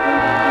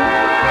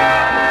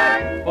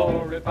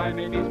 For if I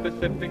may be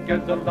specific,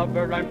 as a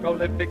lover I'm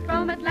prolific.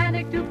 From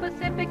Atlantic to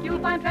Pacific, you'll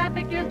find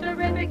traffic is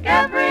terrific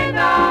every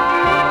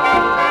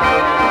night.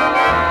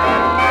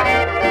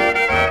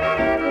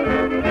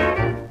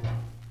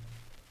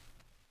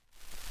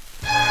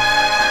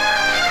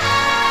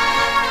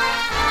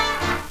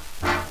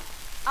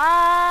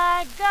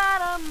 I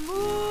gotta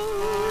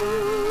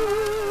move.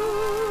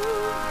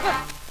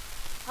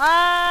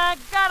 I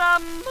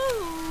gotta move.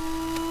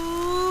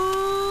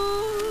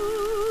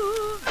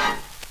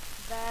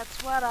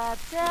 That's what I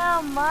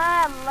tell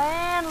my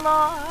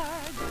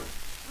landlord.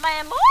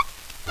 Landlord?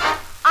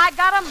 I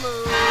gotta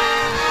move.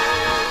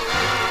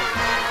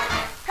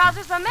 'Cause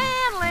this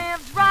man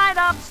lives right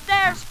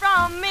upstairs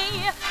from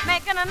me,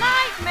 making a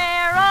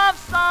nightmare of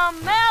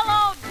some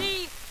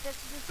melody. This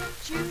is a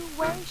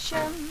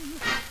situation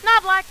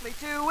not likely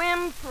to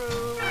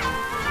improve.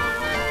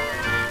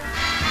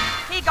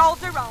 He goes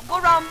to rumble,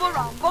 rumble,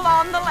 rumble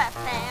on the left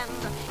hand.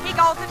 He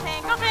goes to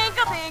tinkle,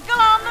 tinkle, tinkle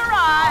on the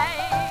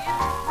right.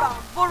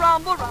 Rumble,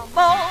 rumble,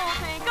 rumble,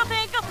 tinkle,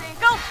 tinkle,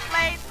 tinkle,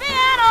 plays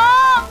piano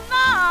all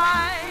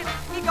night.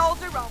 He goes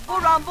to rumble,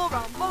 rumble,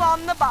 rumble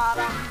on the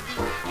bottom.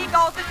 He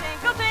goes to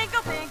tinkle,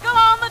 tinkle, tinkle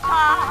on the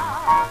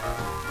top.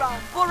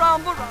 Rumble,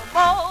 rumble,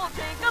 rumble,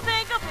 tinkle,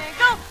 tinkle,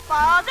 tinkle,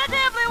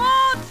 positively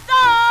won't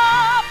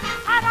stop.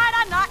 I tried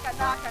a knockin',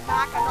 knockin',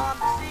 knockin' on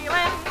the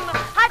ceiling.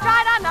 I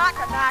tried a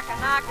knockin', knockin',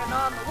 knockin'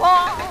 on the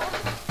wall.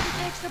 He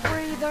takes a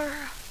breather.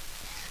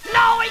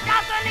 No, he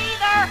doesn't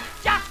either.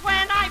 Just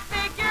when I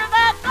figure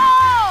that's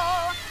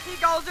all, he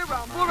goes to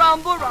rumble,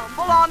 rumble,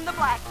 rumble on the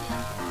black key.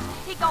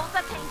 He goes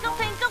to tinkle,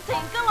 tinkle,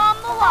 tinkle on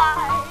the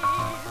white.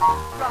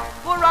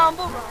 Rumble,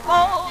 rumble,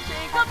 rumble,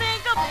 tinkle,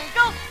 tinkle,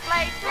 tinkle,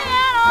 plays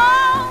piano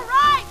all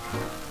right.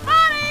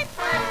 But he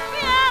plays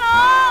piano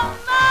all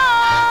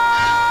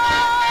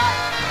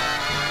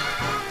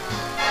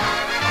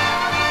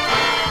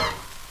night.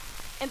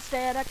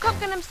 Instead of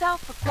cooking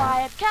himself a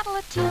quiet kettle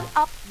of tea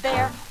up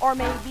there, or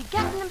maybe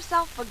getting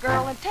himself a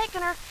girl and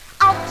taking her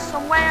out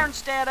somewhere,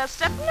 instead of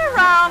sitting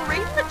around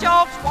reading the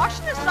jokes,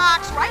 washing his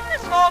socks, writing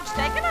his folks,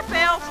 taking a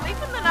pill,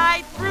 sleeping the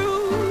night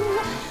through.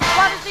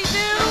 What does he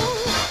do?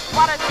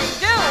 What does he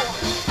do?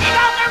 He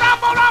goes to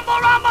rumble, rumble,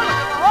 rumble,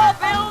 look at the whole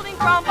building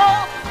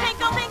crumble.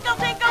 Tinkle, tinkle,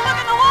 tinkle, look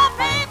at the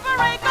wallpaper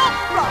wrinkle.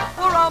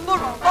 Rumble, rumble,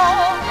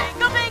 rumble,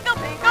 tinkle, tinkle,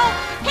 tinkle.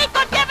 He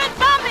could give it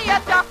to me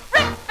at the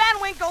Rip Van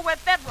Winkle with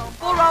that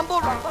rumble, rumble,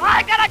 rumble.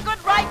 I got a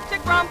good right to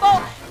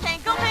grumble.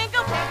 Tinkle,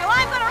 tinkle, tinkle,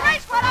 I'm gonna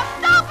race right up.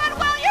 Stop it,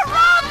 will you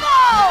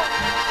rumble?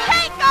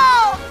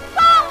 Tinkle,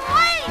 so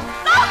late,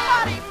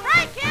 somebody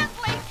break his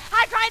leash.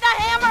 I tried to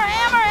hammer,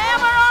 hammer,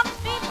 hammer on the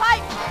steam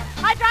pipe.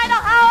 I tried to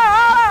holler,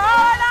 holler,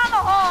 holler down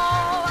the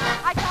hall.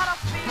 I got a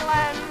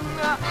feeling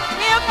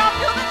he'll come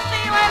to the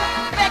ceiling,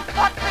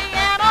 Bigfoot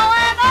piano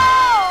and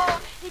all.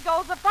 He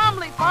goes a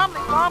fumbly,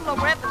 fumbly, fumbling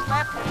with his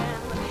left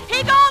hand. He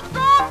goes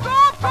grope,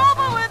 grope,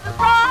 grope with his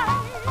right.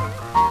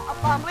 A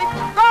fumbly,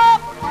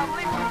 grope,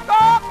 fumbly,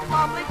 grope,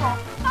 fumbly, grope.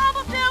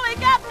 Fumble till he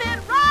gets it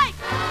right.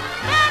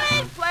 Then he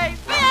plays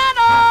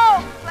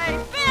piano,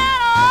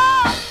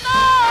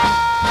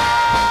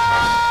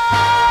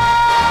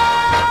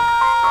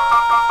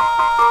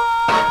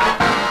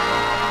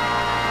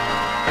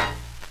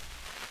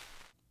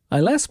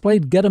 last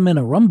played Get 'Em in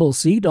a Rumble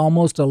Seat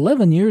almost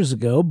 11 years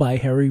ago by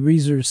Harry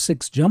Reeser's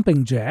Six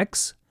Jumping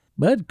Jacks,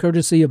 but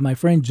courtesy of my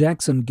friend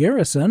Jackson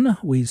Garrison,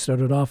 we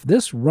started off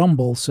this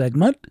Rumble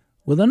segment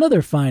with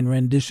another fine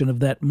rendition of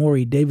that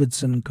Maury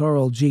Davidson,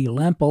 Carl G.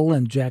 Lampel,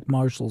 and Jack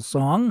Marshall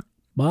song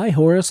by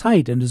Horace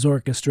Heidt and his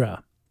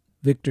orchestra.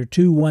 Victor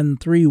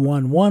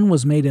 21311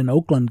 was made in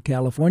Oakland,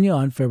 California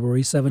on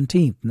February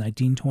 17,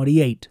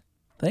 1928.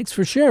 Thanks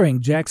for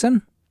sharing,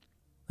 Jackson.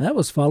 That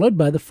was followed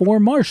by the Four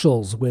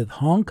Marshalls with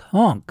Honk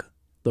Honk,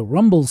 the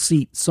Rumble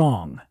Seat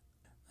song.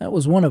 That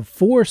was one of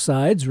 4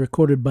 sides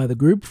recorded by the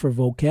group for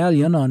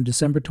Vocalion on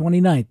December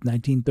 29,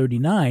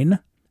 1939,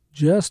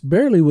 just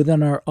barely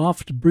within our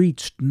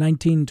oft-breached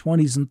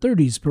 1920s and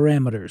 30s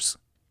parameters.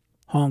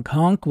 Honk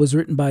Honk was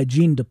written by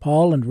Gene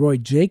DePaul and Roy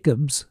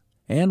Jacobs,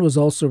 and was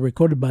also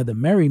recorded by the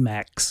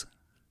Merrimacs.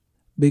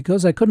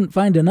 Because I couldn't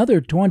find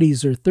another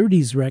 20s or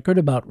 30s record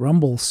about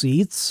rumble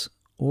seats,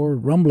 or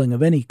rumbling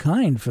of any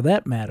kind for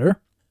that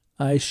matter,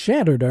 I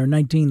shattered our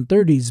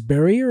 1930s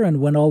barrier and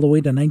went all the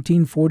way to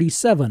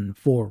 1947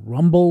 for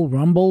Rumble,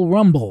 Rumble,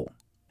 Rumble.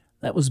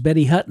 That was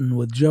Betty Hutton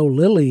with Joe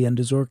Lilly and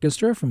his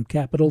orchestra from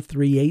Capitol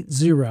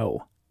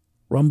 380.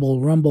 Rumble,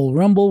 Rumble,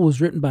 Rumble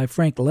was written by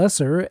Frank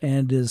Lesser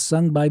and is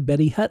sung by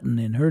Betty Hutton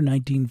in her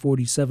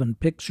 1947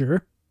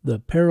 picture, The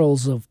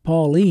Perils of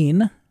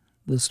Pauline,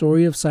 the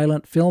story of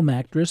silent film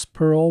actress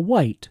Pearl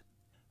White,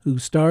 who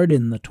starred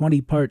in the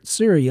 20-part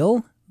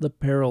serial The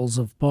Perils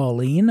of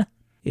Pauline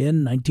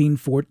in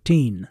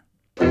 1914.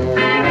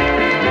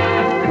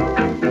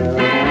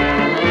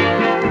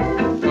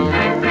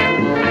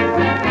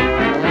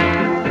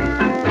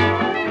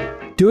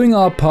 Doing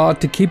our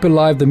part to keep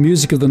alive the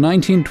music of the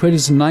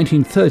 1920s and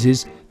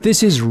 1930s,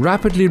 this is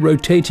Rapidly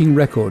Rotating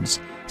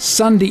Records,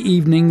 Sunday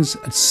evenings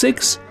at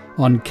 6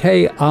 on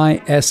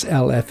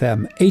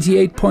KISL-FM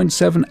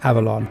 88.7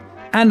 Avalon,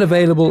 and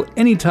available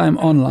anytime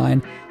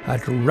online at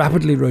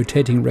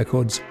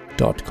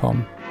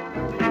rapidlyrotatingrecords.com.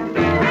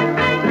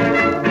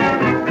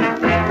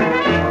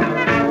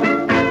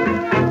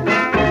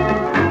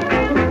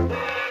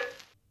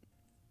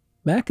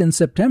 Back in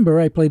September,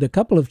 I played a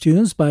couple of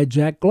tunes by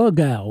Jack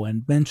Glogau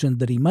and mentioned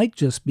that he might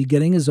just be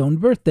getting his own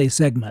birthday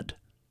segment.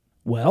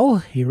 Well,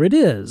 here it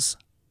is.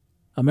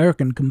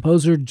 American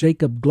composer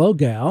Jacob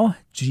Glogau,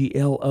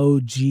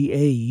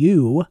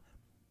 Glogau,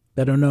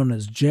 better known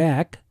as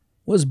Jack,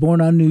 was born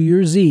on New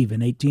Year's Eve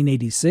in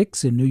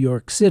 1886 in New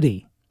York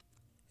City.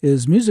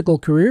 His musical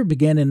career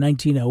began in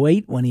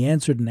 1908 when he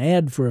answered an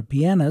ad for a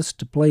pianist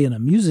to play in a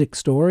music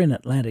store in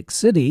Atlantic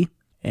City,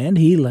 and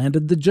he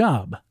landed the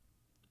job.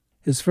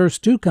 His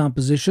first 2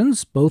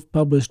 compositions, both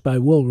published by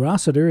Will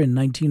Rossiter in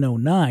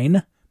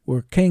 1909,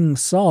 were King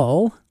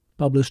Saul,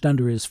 published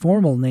under his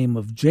formal name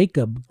of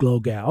Jacob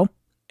Glogau,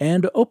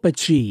 and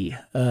Opachi,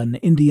 an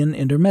Indian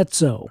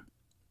intermezzo.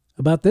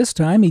 About this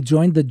time, he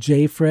joined the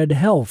J. Fred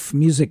Helf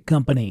Music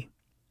Company.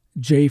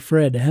 J.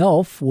 Fred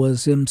Helf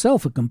was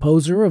himself a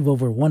composer of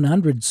over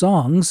 100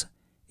 songs,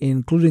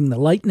 including the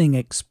Lightning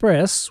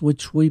Express,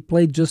 which we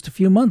played just a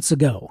few months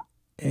ago.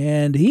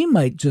 And he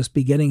might just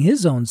be getting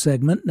his own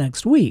segment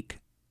next week.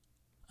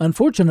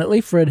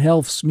 Unfortunately, Fred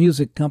Helf's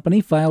music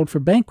company filed for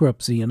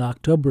bankruptcy in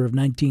October of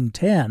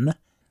 1910,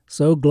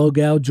 so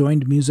Glogau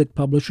joined music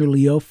publisher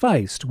Leo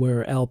Feist,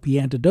 where Al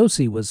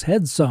Piantadosi was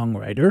head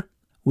songwriter,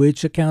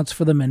 which accounts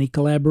for the many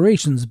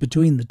collaborations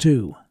between the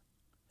two.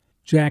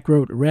 Jack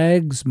wrote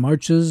rags,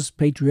 marches,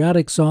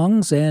 patriotic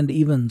songs, and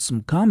even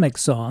some comic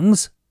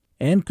songs,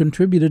 and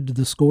contributed to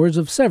the scores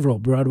of several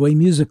Broadway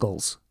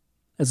musicals.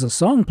 As a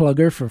song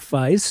plugger for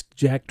Feist,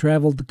 Jack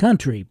traveled the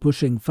country,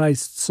 pushing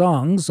Feist's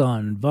songs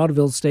on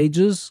vaudeville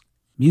stages,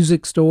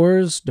 music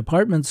stores,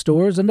 department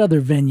stores, and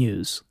other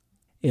venues.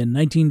 In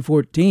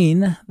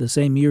 1914, the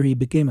same year he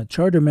became a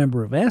charter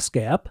member of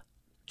ASCAP,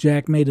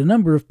 Jack made a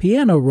number of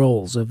piano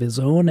rolls of his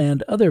own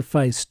and other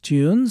Feist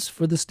tunes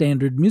for the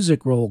Standard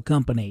Music Roll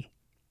Company.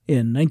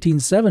 In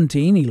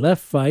 1917, he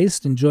left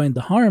Feist and joined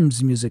the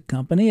Harms Music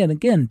Company and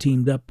again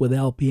teamed up with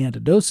Al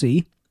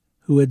Piantadosi,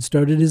 who had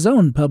started his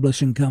own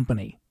publishing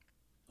company.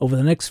 Over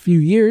the next few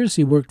years,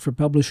 he worked for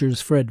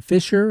publishers Fred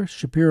Fisher,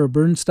 Shapiro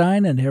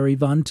Bernstein, and Harry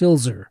Von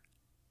Tilzer.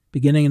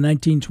 Beginning in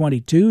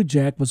 1922,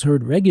 Jack was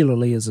heard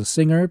regularly as a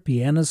singer,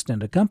 pianist,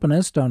 and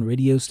accompanist on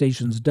radio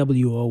stations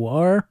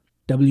WOR,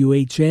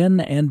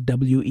 WHN, and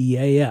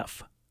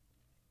WEAF.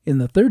 In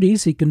the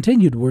 30s, he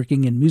continued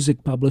working in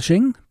music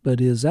publishing, but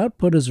his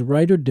output as a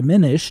writer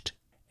diminished,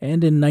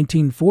 and in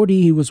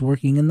 1940 he was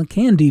working in the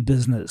candy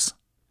business.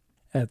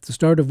 At the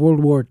start of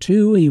World War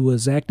II, he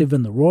was active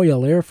in the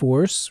Royal Air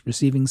Force,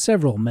 receiving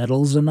several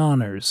medals and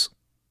honors.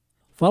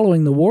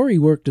 Following the war, he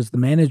worked as the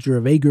manager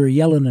of Ager,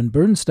 Yellen, and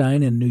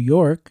Bernstein in New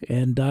York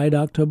and died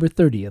October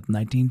 30th,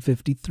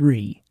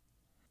 1953.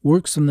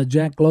 Works from the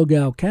Jack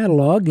Glogau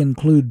catalog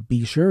include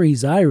Be Sure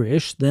He's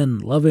Irish, then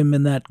Love Him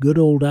in That Good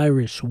Old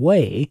Irish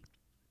Way,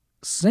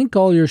 Sink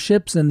All Your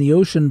Ships in the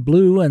Ocean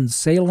Blue and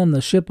Sail on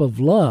the Ship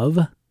of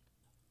Love,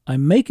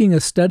 I'm Making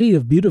a Study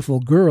of Beautiful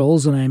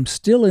Girls and I'm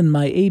Still in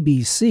My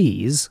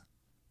ABCs,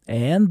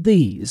 and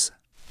these.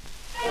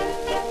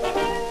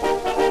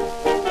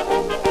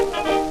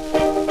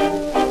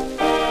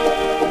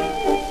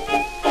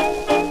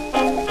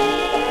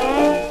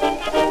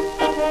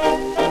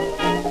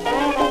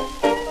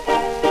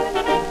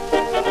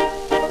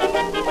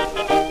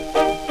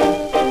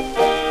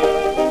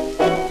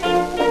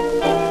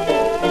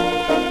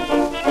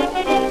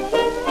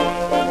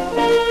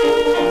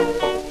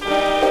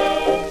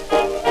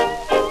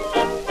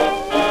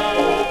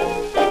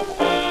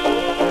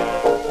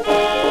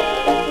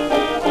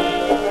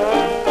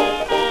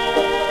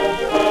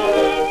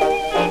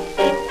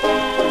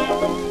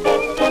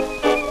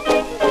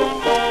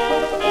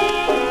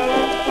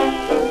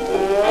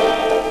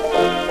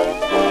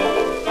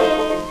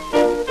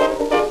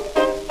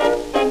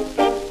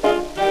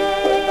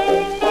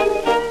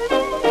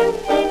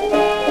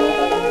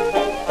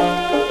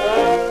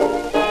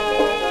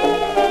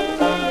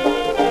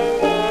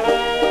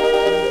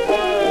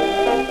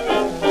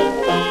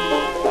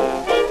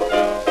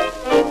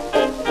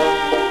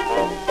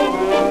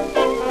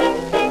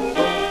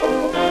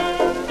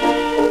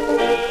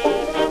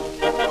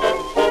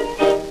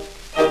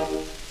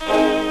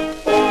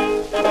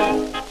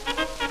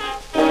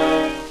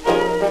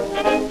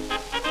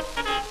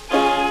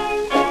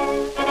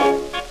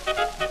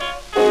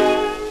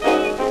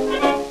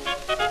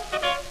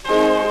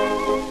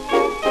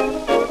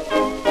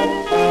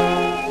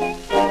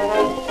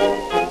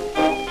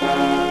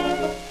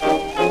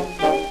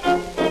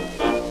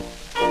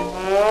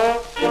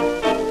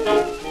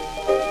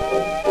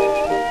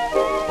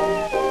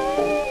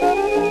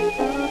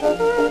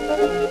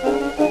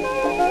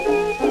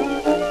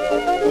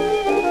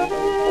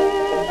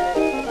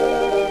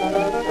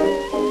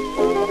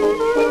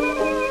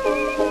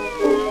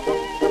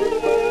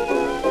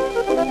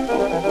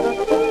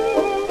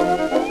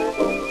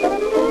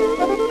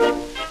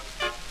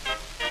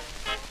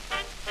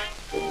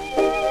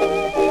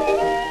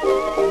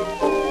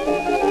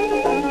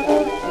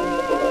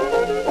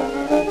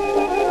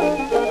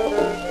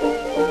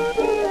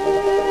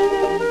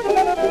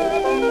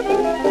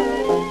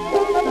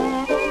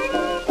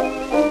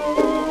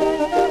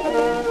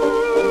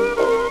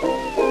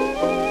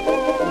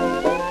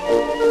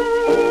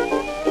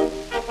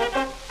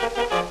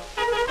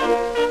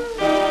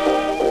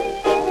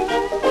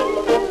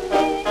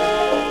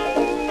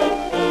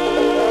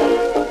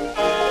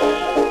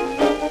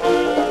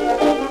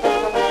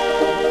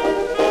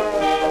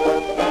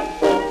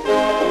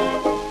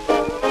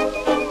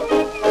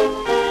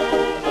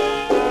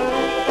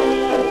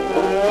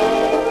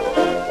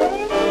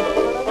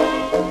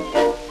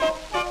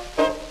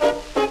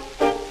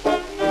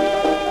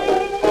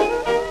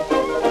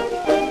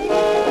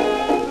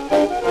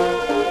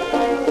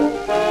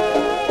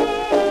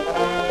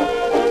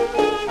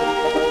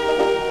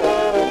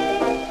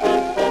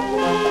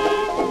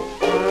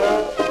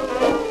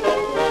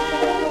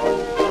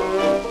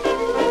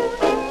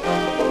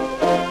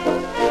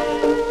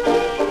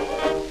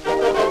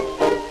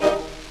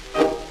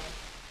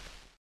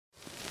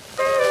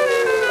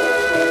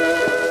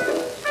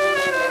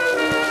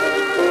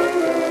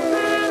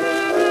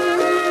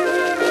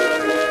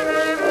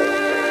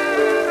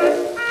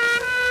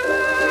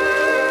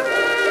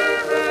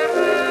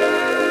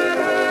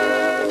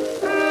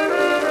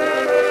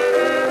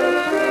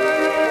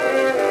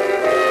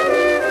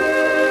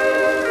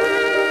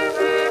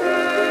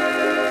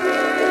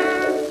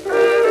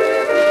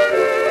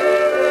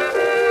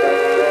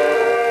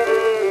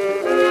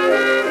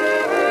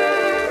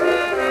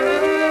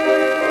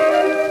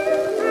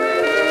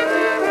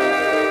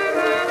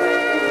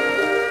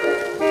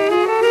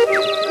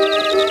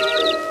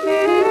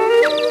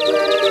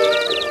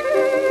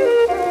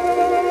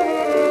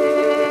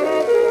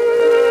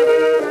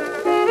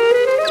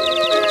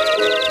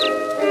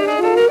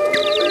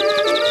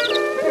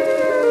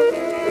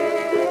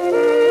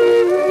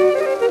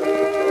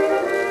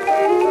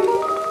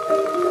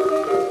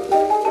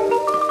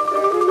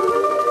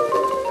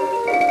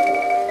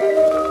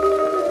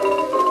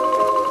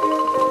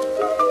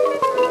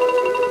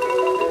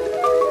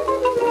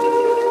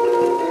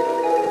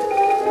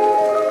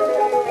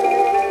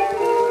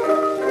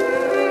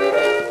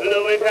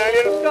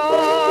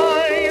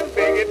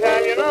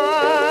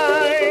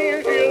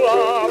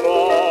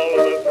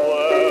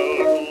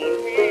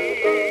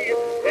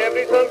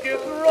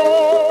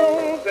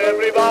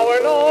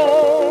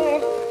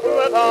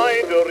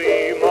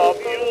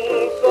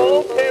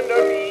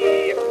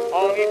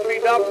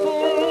 up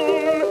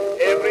soon,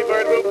 every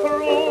bird will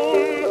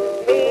croon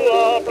to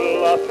a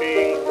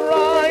blushing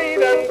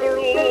bride and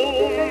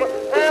groom.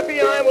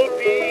 Happy I will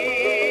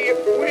be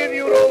with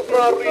you,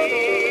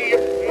 Rosemary,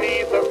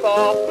 'neath the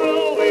soft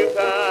blue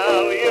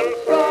Italian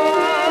sky.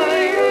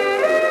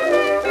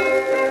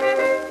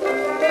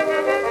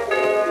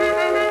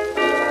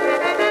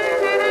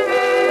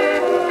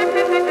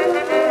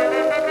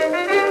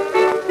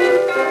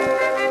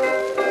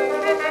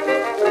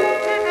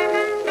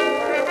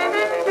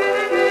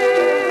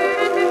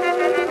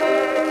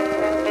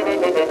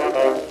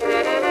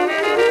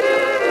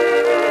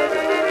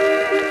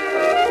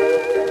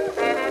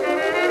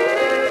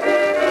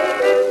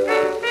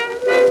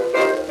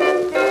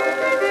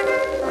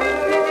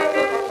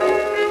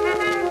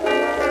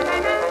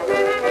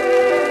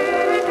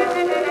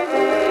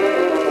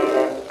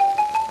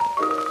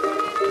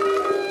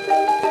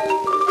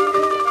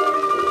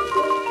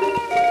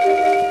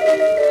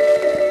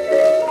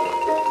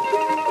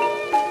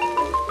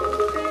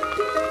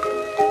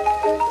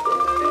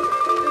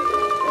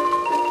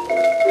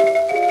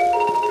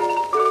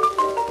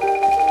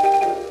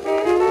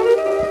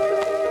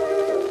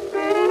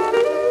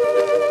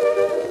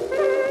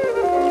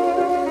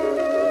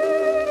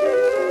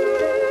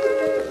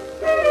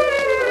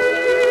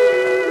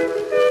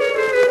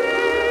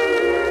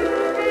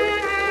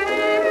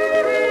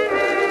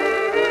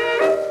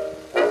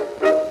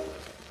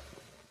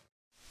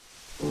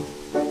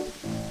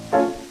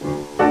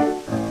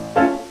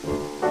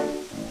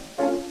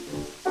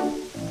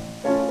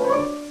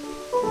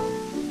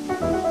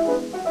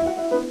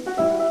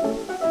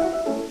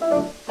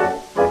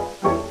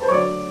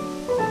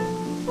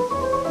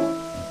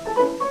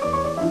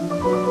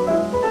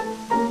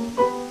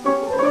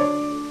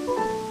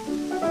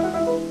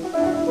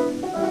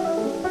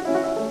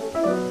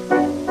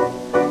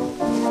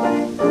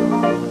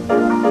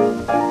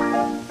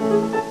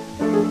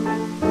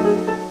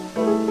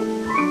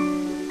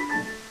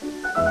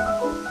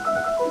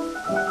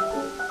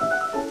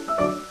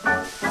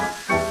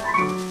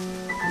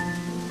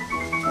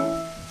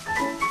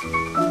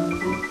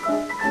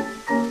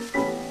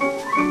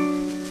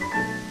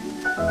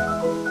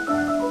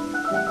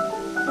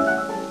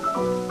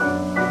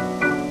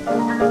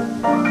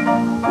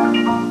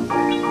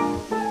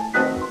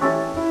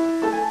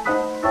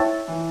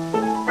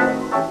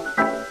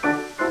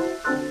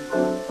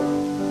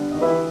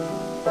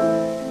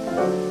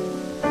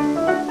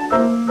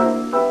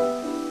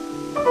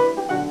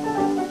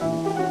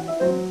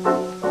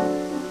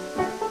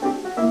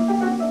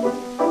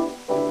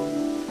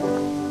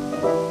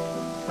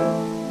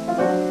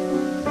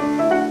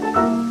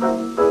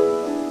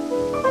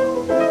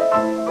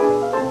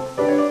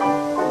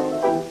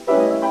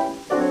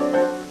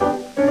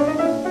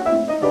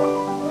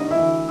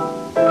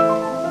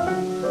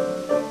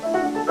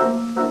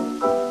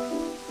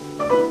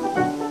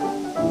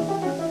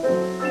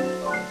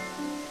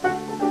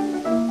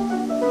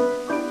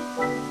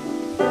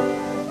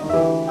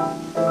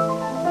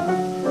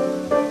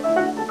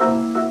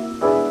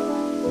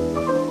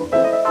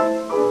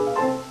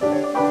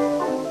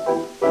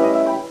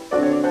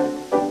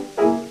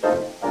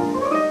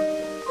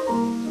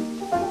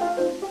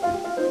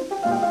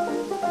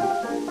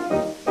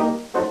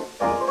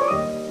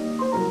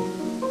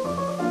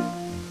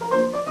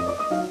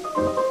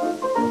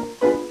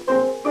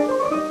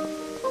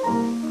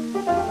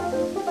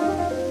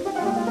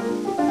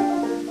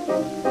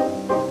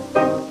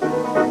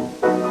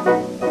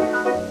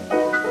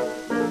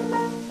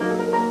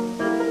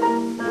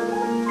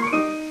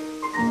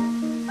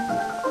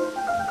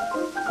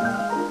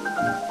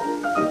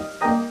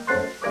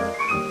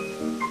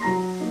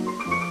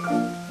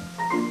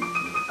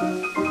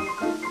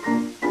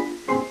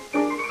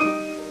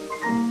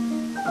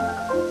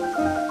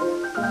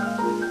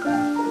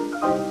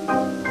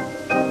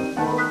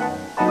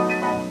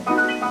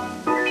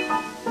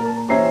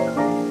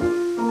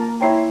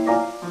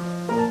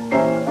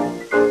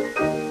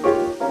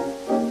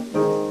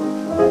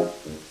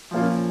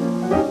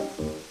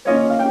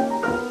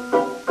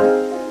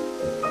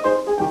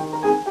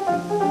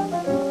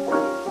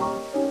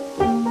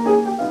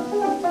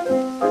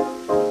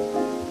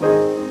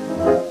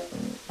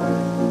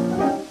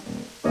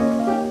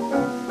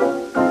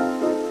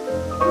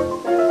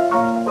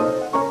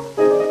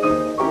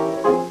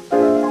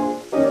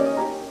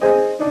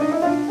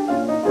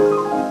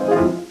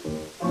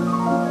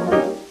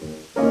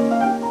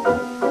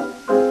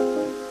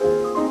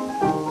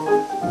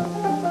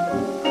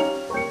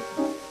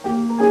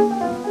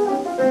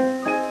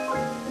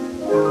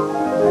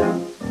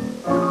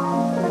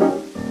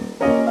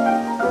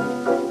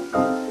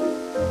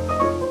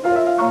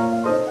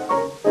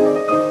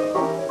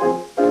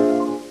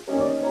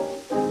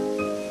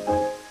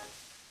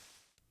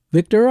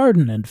 Victor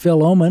Arden and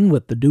Phil Oman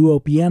with the duo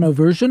piano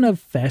version of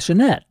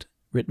Fashionette,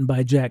 written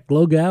by Jack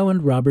Glogow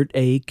and Robert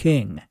A.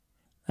 King.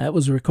 That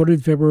was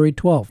recorded February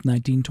 12,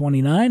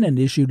 1929, and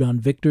issued on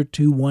Victor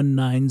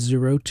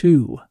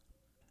 21902.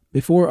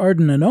 Before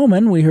Arden and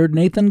Oman, we heard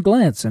Nathan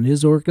Glantz and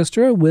his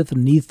orchestra with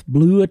 'Neath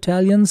Blue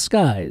Italian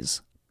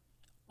Skies.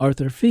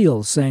 Arthur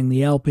Fields sang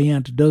the Al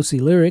Piantadosi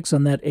lyrics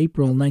on that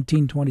April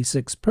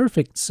 1926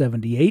 Perfect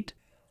 78,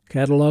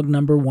 catalog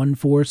number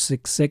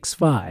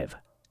 14665.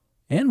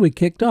 And we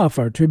kicked off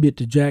our tribute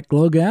to Jack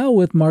Glogow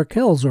with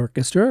Markel's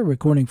Orchestra,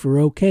 recording for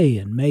OK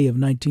in May of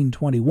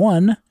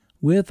 1921,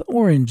 with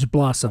Orange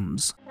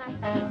Blossoms.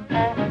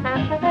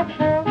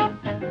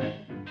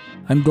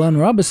 I'm Glenn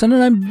Robison,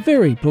 and I'm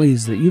very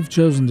pleased that you've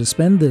chosen to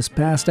spend this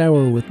past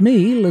hour with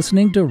me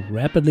listening to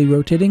Rapidly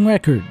Rotating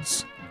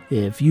Records.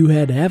 If you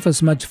had half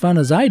as much fun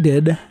as I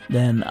did,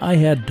 then I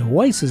had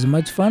twice as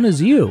much fun as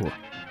you.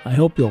 I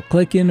hope you'll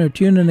click in or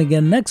tune in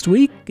again next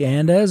week,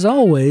 and as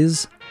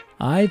always,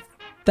 I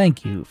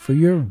thank you for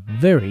your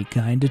very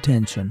kind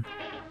attention.